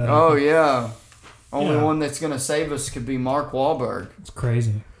about that. Oh, yeah. Only Yeah. one that's going to save us could be Mark Wahlberg. It's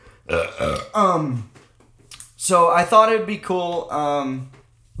crazy. So I thought it'd be cool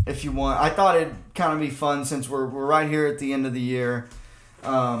if you want. I thought it'd kind of be fun since we're right here at the end of the year.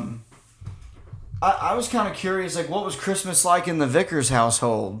 I was kind of curious, like, what was Christmas like in the Vickers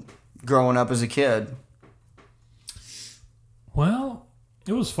household growing up as a kid? Well,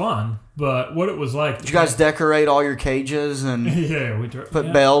 it was fun, but what it was like... Did you guys decorate all your cages and yeah, we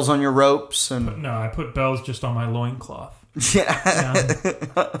put bells on your ropes? And No, I put bells just on my loincloth. yeah.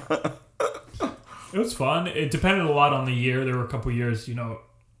 It was fun. It depended a lot on the year. There were a couple years,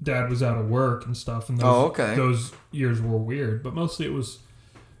 Dad was out of work and stuff, and those years were weird. But mostly it was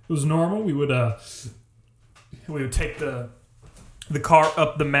normal. We would take the car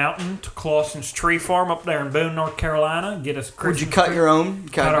up the mountain to Clausen's Tree Farm up there in Boone, North Carolina. Get us Christmas Would you cut tree. your own?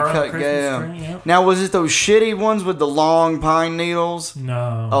 Cut our own Christmas tree, yeah. Now, was it those shitty ones with the long pine needles?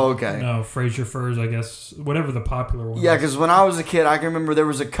 No. Oh, okay. No, Fraser firs, I guess. Whatever the popular one. Yeah, because when I was a kid, I can remember there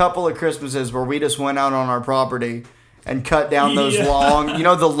was a couple of Christmases where we just went out on our property and cut down those long,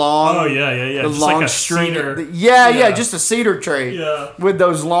 the long. Oh yeah. The Just long like a string. cedar. Yeah, just a cedar tree. Yeah. With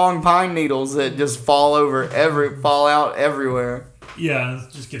those long pine needles that just fall out everywhere. Yeah,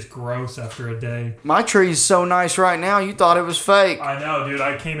 it just gets gross after a day. My tree's so nice right now. You thought it was fake. I know, dude.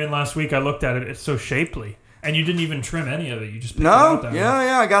 I came in last week. I looked at it. It's so shapely. And you didn't even trim any of it. You just picked it No, out that way.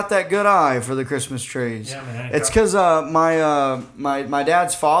 yeah, I got that good eye for the Christmas trees. Yeah, man. It's because my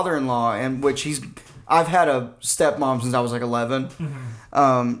dad's father-in-law, and I've had a stepmom since I was like 11.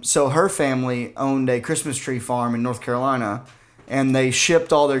 Mm-hmm. So her family owned a Christmas tree farm in North Carolina, and they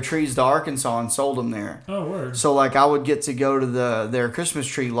shipped all their trees to Arkansas and sold them there. Oh, word. So like I would get to go to their Christmas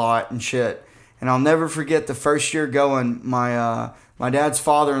tree lot and shit. And I'll never forget the first year going. My dad's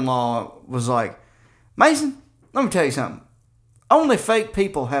father-in-law was like, Mason, let me tell you something. Only fake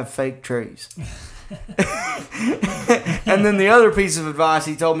people have fake trees. And then the other piece of advice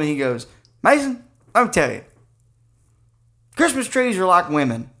he told me, he goes, Mason, let me tell you. Christmas trees are like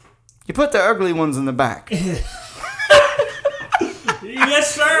women. You put the ugly ones in the back.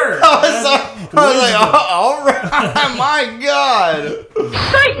 Yes, sir. I was like, oh, all right, my God.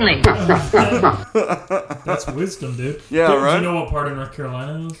 Certainly. That's wisdom, dude. Yeah, do, right? Do you know what part of North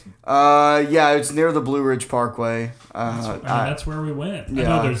Carolina it is? Yeah, it's near the Blue Ridge Parkway. That's where we went. I Yeah.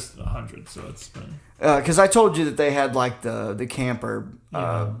 know there's 100, so it's been... Because I told you that they had like the camper,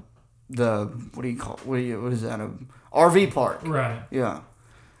 Yeah. what do you call? What is that? A RV park. Right. Yeah.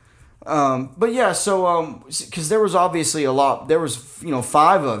 But yeah, so because there was obviously a lot. There was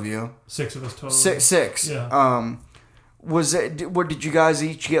 5 of you. 6 of us total. Six. Yeah. Was it? What did you guys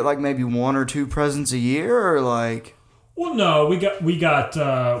each get? Like maybe 1 or 2 presents a year, or like? Well, no, we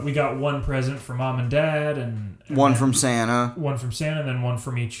got one present from Mom and Dad, and One then from Santa. one from Santa, and then one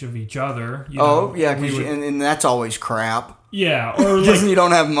from each of each other. Yeah, we would- and that's always crap. yeah, or Because like you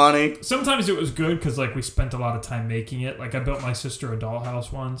don't have money. sometimes it was good because like we spent a lot of time making it. Like I built my sister a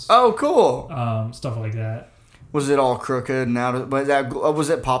dollhouse once, Oh, cool. stuff like that. Was it all crooked and out of? Was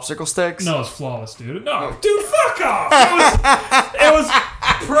it popsicle sticks? No, it's flawless, dude. No, dude, fuck off. It was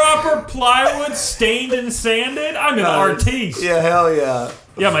proper plywood, stained and sanded. I'm an artiste. Yeah, hell yeah.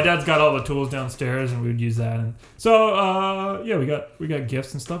 Yeah, my dad's got all the tools downstairs, and we would use that. And so, yeah, we got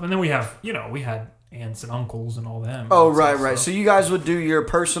gifts and stuff, and then we had aunts and uncles and all them. Oh, and right. stuff. So you guys would do your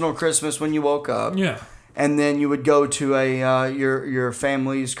personal Christmas when you woke up, Yeah. and then you would go to a your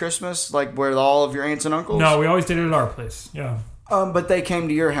family's Christmas, like where all of your aunts and uncles. No, we always did it at our place. Yeah. But they came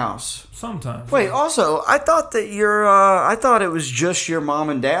to your house. Sometimes. Wait, also, I thought that I thought it was just your mom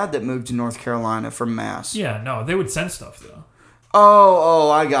and dad that moved to North Carolina from Mass. Yeah, no, they would send stuff though. Oh,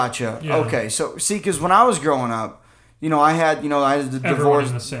 I gotcha. Yeah. Okay, so see, because when I was growing up, I had the Everyone divorce.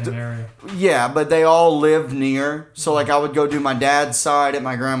 in the same area. Yeah, but they all lived near. So like I would go do my dad's side at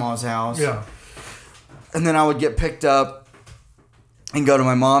my grandma's house. Yeah. And then I would get picked up and go to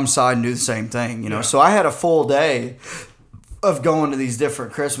my mom's side and do the same thing, Yeah. So I had a full day of going to these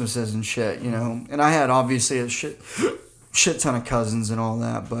different Christmases and shit, And I had obviously a shit ton of cousins and all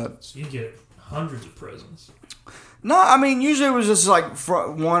that, but So you get hundreds of presents. no, I mean usually it was just like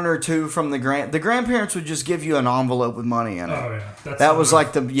 1 or 2 from the grandparents would just give you an envelope with money in it. Oh yeah. That was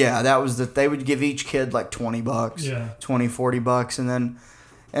like they would give each kid like $20, Yeah. $20-$40,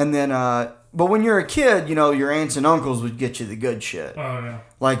 and then but when you're a kid, your aunts and uncles would get you the good shit. Oh yeah.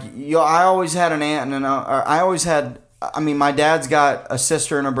 Like I always had an aunt and my dad's got a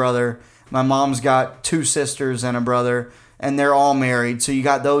sister and a brother. My mom's got 2 sisters and a brother, and they're all married. So you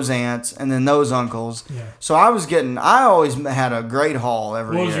got those aunts and then those uncles. Yeah. So I always had a great haul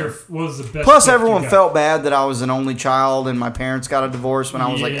every year. What was the best? Plus, gift everyone you got? felt bad that I was an only child, and my parents got a divorce when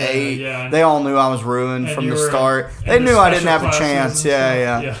I was like Yeah, 8. yeah. They all knew I was ruined And from you the were start. in They the knew I didn't special have a classes chance.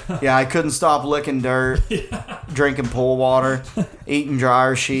 and Yeah. stuff. Yeah, I couldn't stop licking dirt, drinking pool water, eating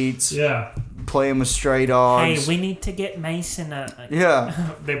dryer sheets, Yeah. playing with stray dogs. Hey, we need to get Mason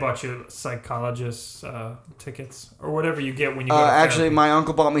yeah. They bought you psychologist tickets or whatever you get when you go to Actually, therapy. my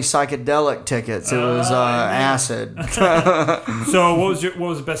uncle bought me psychedelic tickets. It was acid. So what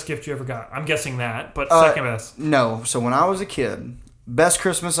was the best gift you ever got? I'm guessing that, but second best. No. So when I was a kid, best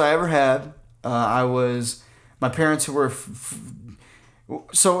Christmas I ever had, my parents who were.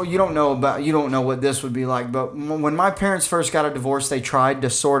 So you don't know what this would be like, but when my parents first got a divorce, they tried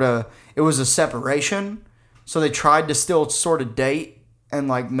to it was a separation, so they tried to still sort of date and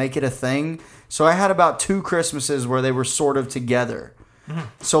like make it a thing. So I had about 2 Christmases where they were sort of together. Mm-hmm.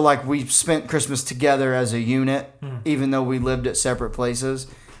 So like we spent Christmas together as a unit, even though we lived at separate places.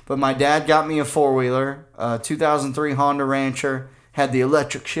 But my dad got me a 4-wheeler, 2003 Honda Rancher, had the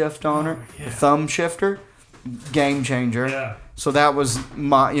electric shift on her, the thumb shifter, game changer. Yeah. So that was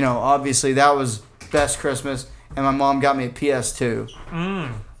obviously that was best Christmas. And my mom got me a PS2.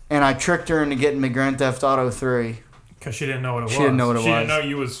 And I tricked her into getting me Grand Theft Auto 3. Because she didn't know what it was. She didn't know what it was. She didn't know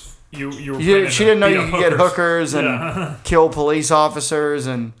you were She didn't know you could get hookers and kill police officers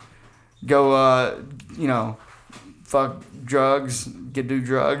and go, fuck drugs, do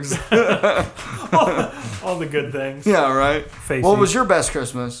drugs. all the good things. Yeah, right. What was your best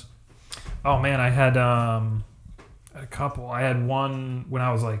Christmas? Oh, man, I had a couple. I had one when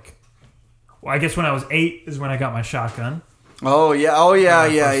I was I guess when I was 8 is when I got my shotgun. Oh, yeah.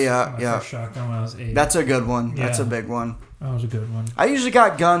 My first shotgun when I was 8. That's a good one. Yeah. That's a big one. That was a good one. I usually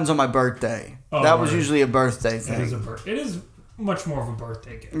got guns on my birthday. Oh, that was right. usually a birthday thing. It is much more of a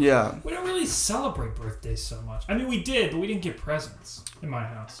birthday gift. Yeah. We don't really celebrate birthdays so much. I mean, we did, but we didn't get presents in my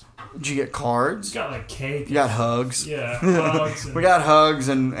house. Did you get cards? We got like cake. You got hugs. Yeah, hugs. We got hugs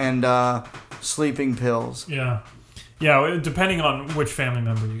and sleeping pills. Yeah. Yeah, depending on which family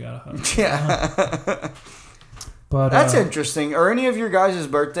member you got a hug. Yeah. But that's interesting. Are any of your guys'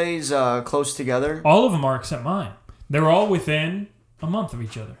 birthdays close together? All of them are except mine. They're all within a month of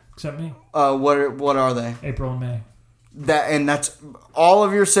each other, except me. What are they? April and May. That's all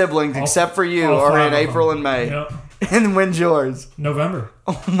of your siblings except for you are in April and May. Yep. And when's yours? November.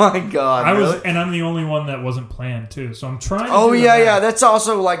 Oh my God! I'm the only one that wasn't planned too. So I'm trying. To that's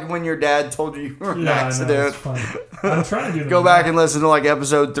also like when your dad told you were an accident. I know, it's funny. I'm trying to do Go back and listen to like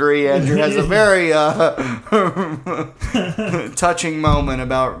episode 3. Andrew has a very touching moment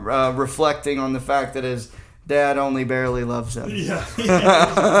about reflecting on the fact that his dad only barely loves him. Yeah.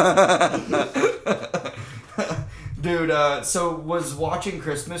 Dude, so was watching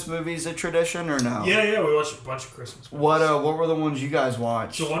Christmas movies a tradition or no? Yeah, we watched a bunch of Christmas movies. What were the ones you guys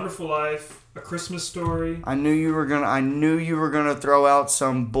watched? It's a Wonderful Life, A Christmas Story. I knew you were gonna throw out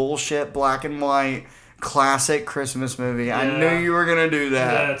some bullshit black and white classic Christmas movie. Yeah. I knew you were gonna do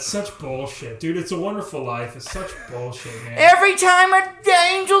that. Yeah, it's such bullshit, dude. It's a Wonderful Life. It's such bullshit, man. Every time an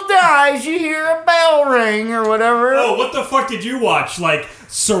angel dies, you hear a bell ring or whatever. Oh, what the fuck did you watch? Like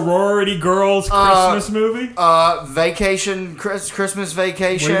Sorority Girls Christmas movie? Christmas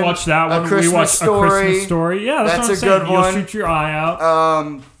Vacation. We watched that one. A Christmas Story. A Christmas Story. Yeah, that's what I'm saying. good one. You'll shoot your eye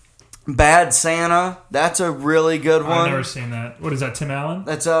out. Bad Santa. That's a really good one. I've never seen that. What is that, Tim Allen?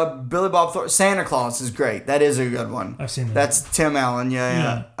 That's Billy Bob Thornton. Santa Claus is great. That is a good one. I've seen that. That's Tim Allen.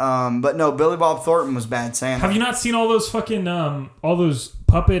 Yeah. But no, Billy Bob Thornton was Bad Santa. Have you not seen all those fucking all those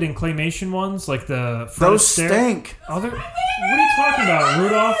puppet and claymation ones, like the Fred Those Astaire? stink. Oh, what are you talking about?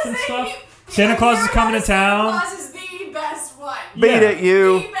 Rudolph and stuff. Santa Claus is coming to town. Santa Claus is the best one. Beat it,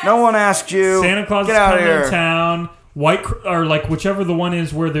 you. No one asked you. Santa Claus Get is out of coming here. to town. Or like whichever the one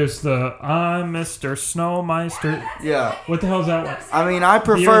is where there's the I'm Mr. Snowmeister. Yeah. What the hell is that one? I mean, I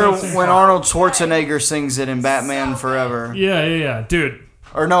prefer original when song. Arnold Schwarzenegger sings it in Batman Forever. Yeah, dude.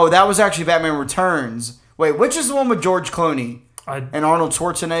 Or no, that was actually Batman Returns. Wait, which is the one with George Clooney? And And Arnold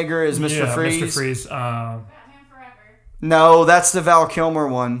Schwarzenegger is Mr. Freeze? Mr. Freeze. Batman Forever. No, that's the Val Kilmer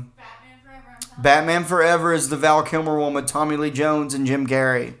one. Batman Forever. I'm telling Batman Forever is the Val Kilmer one with Tommy Lee Jones and Jim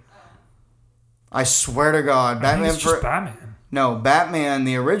Carrey. I swear to God, I think Batman it's just Batman. No, Batman,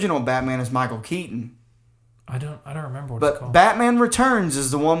 the original Batman is Michael Keaton. I don't remember what it's But called. Batman Returns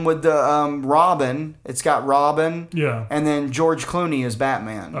is the one with the Robin. It's got Robin. Yeah. And then George Clooney is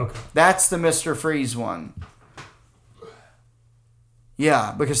Batman. Okay. That's the Mr. Freeze one.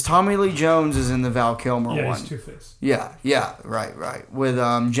 Yeah, because Tommy Lee Jones is in the Val Kilmer Yeah, one. he's Two-Face. Yeah, right. With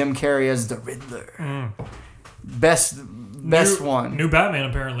Jim Carrey as the Riddler. Best one. New Batman,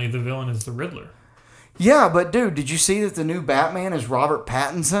 apparently, the villain is the Riddler. Yeah, but dude, did you see that the new Batman is Robert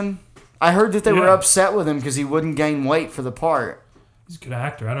Pattinson? I heard that they were Yeah. upset with him because he wouldn't gain weight for the part. He's a good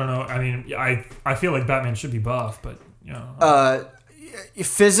actor. I don't know. I mean, I feel like Batman should be buff, but you know.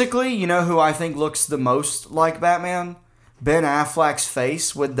 Physically, you know who I think looks the most like Batman? Ben Affleck's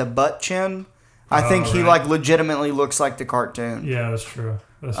face with the butt chin. I think he right. like legitimately looks like the cartoon. Yeah, that's true.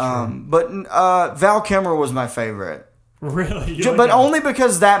 That's true. But Val Kilmer was my favorite. Really? You But like that? only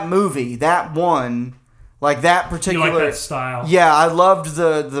because that movie, that one, like that You particular. like that style? Yeah, I loved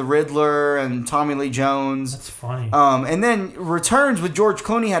the Riddler and Tommy Lee Jones. That's funny. And then Returns with George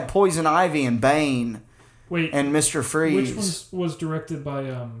Clooney had Poison Ivy and Bane Wait, and Mr. Freeze. which one was directed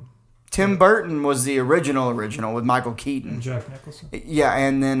by Tim Burton was the original with Michael Keaton. Jack Nicholson? Yeah,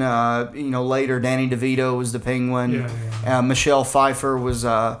 and then later Danny DeVito was the Penguin. Yeah. Michelle Pfeiffer was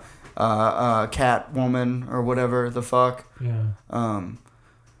Catwoman or whatever the fuck. Yeah.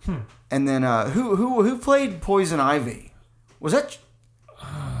 And then who played Poison Ivy? Was that?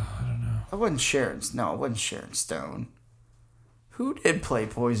 I don't know. That wasn't Sharon. No, it wasn't Sharon Stone. Who did play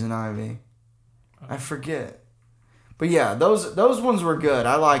Poison Ivy? I forget. But yeah, those ones were good.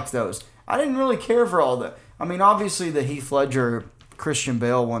 I liked those. I didn't really care for all the. I mean, obviously the Heath Ledger, Christian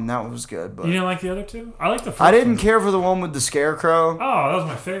Bale one, that was good. But You didn't like the other two? I like the first I didn't one. care for the one with the Scarecrow. Oh, that was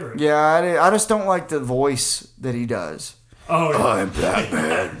my favorite. Yeah, I just don't like the voice that he does. Oh, yeah. I'm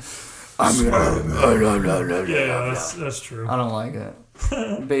Batman. Yeah, that's true. I don't like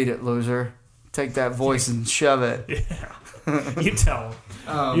it. Beat it, loser. Take that voice and shove it. You tell him.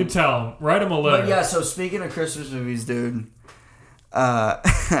 You tell him. Write him a letter. But yeah, so speaking of Christmas movies, dude,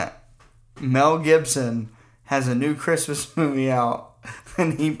 Mel Gibson has a new Christmas movie out,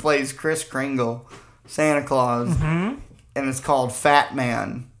 and he plays Kris Kringle, Santa Claus, and it's called Fat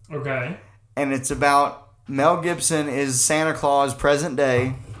Man. Okay. And it's about Mel Gibson is Santa Claus present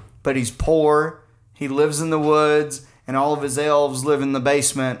day, but he's poor. He lives in the woods, and all of his elves live in the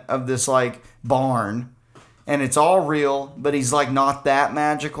basement of this like barn. And it's all real, but he's like not that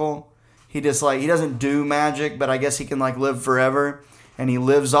magical. He just like he doesn't do magic, but I guess he can like live forever. And he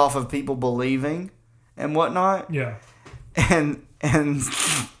lives off of people believing and whatnot. Yeah. And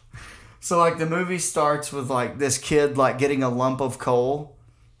so like the movie starts with like this kid like getting a lump of coal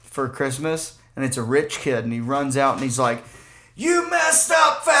for Christmas, and it's a rich kid, and he runs out and he's like, "You messed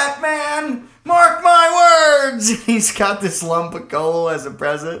up, fat man! Mark my words!" He's got this lump of coal as a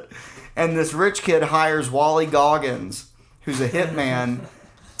present, and this rich kid hires Wally Goggins, who's a hitman,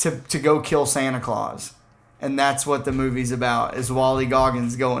 to go kill Santa Claus. And that's what the movie's about, is Wally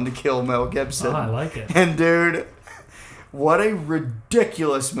Goggins going to kill Mel Gibson. Oh, I like it. And dude, what a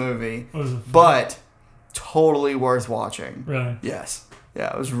ridiculous movie, Was it but totally worth watching. Really? Yes.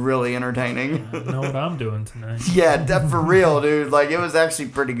 Yeah, it was really entertaining. I know what I'm doing tonight. Yeah, that for real, dude. Like, it was actually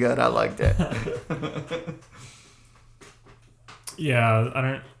pretty good. I liked it. Yeah, I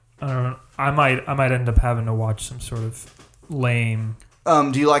don't. I might end up having to watch some sort of lame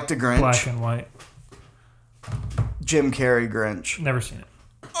Do you like The Grinch? black and white. Jim Carrey Grinch. Never seen it.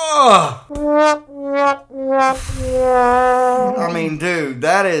 I mean, dude,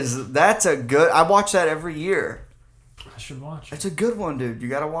 that's a good. I watch that every year. I should watch it. It's a good one, dude. You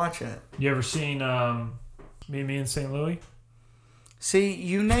gotta watch it. You ever seen Me and St. Louis? See,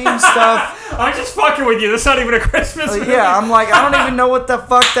 you name stuff. I'm just fucking with you. That's not even a Christmas movie. Yeah, I'm like, I don't even know what the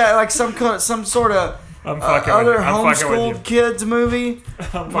fuck that like some sort of I'm fucking other with you. I'm fucking homeschooled with kids movie.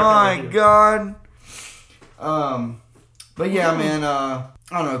 I'm fucking My with you. God. But yeah, man. I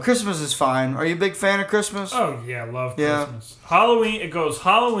don't know. Christmas is fine. Are you a big fan of Christmas? Oh yeah, love Yeah. Christmas. Halloween. It goes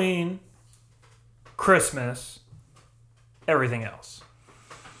Halloween, Christmas, everything else.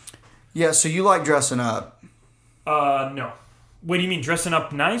 Yeah. So you like dressing up No. What do you mean, dressing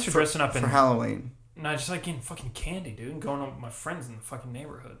up nice or dressing up in? for Halloween? No, I just like getting fucking candy, dude, and going out with my friends in the fucking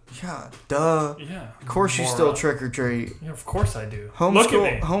neighborhood. Yeah. Duh. Yeah. Of course you still trick or treat. Yeah, of course I do. Look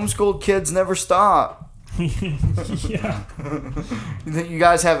at Homeschooled kids never stop. me. Yeah. You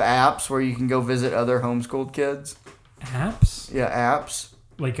guys have apps where you can go visit other homeschooled kids? Apps? Yeah, apps.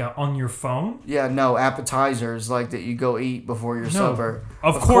 Like on your phone? Yeah, no, appetizers like that you go eat before your supper.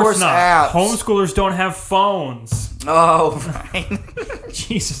 Of course not. Apps. Homeschoolers don't have phones. Oh, right.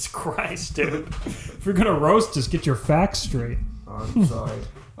 Jesus Christ, dude. If you're gonna roast us, get your facts straight. I'm sorry.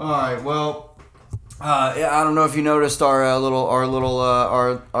 All right. Well, yeah, I don't know if you noticed our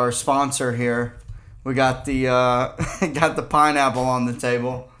our sponsor here. We got the got the pineapple on the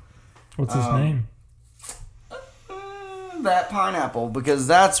table. What's his name? That pineapple, because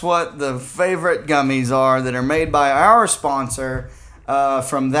that's what the favorite gummies are that are made by our sponsor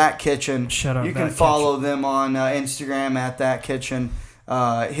from That Kitchen. Shout out You can That follow them on Instagram at That Kitchen.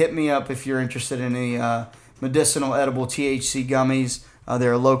 Hit me up if you're interested in any medicinal edible THC gummies.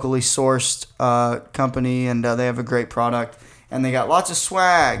 They're a locally sourced company, and they have a great product. And they got lots of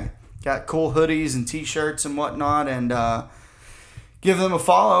swag. Got cool hoodies and t-shirts and whatnot, and give them a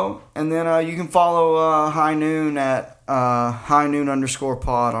follow. And then you can follow High Noon at High Noon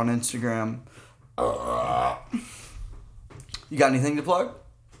 _pod on Instagram. You got anything to plug?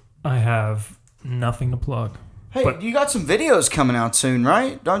 I have nothing to plug. Hey, But- you got some videos coming out soon,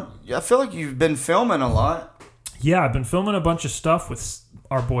 right? I feel like you've been filming a lot. Yeah, I've been filming a bunch of stuff with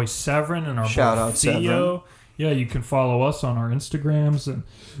our boy Severin and our Shout boy out Theo. Yeah, you can follow us on our Instagrams and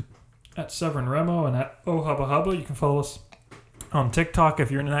at Severin Remo and at Oh Hubba Hubba. You can follow us on TikTok if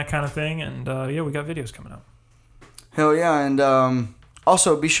you're into that kind of thing. And yeah, we got videos coming up. Hell yeah, and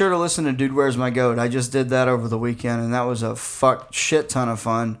also be sure to listen to Dude Where's My Goat. I just did that over the weekend, and that was a shit ton of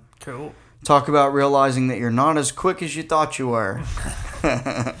fun. Cool. Talk about realizing that you're not as quick as you thought you were.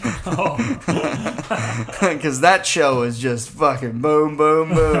 Because that show is just fucking boom, boom,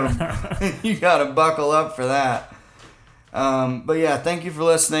 boom. You gotta buckle up for that. But yeah, thank you for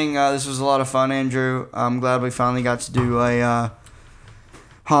listening. This was a lot of fun, Andrew. I'm glad we finally got to do a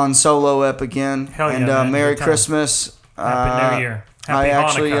Han Solo ep again. Hell yeah, and man. Merry Good time. Christmas. Happy New Year. Happy I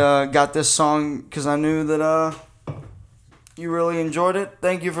actually Hanukkah. got this song because I knew that you really enjoyed it.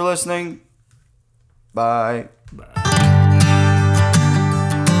 Thank you for listening. Bye.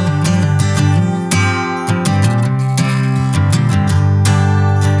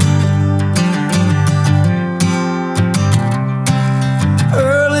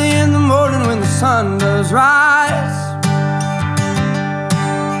 Early in the morning when the sun does rise,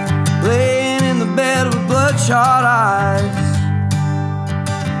 laying in the bed with bloodshot eyes.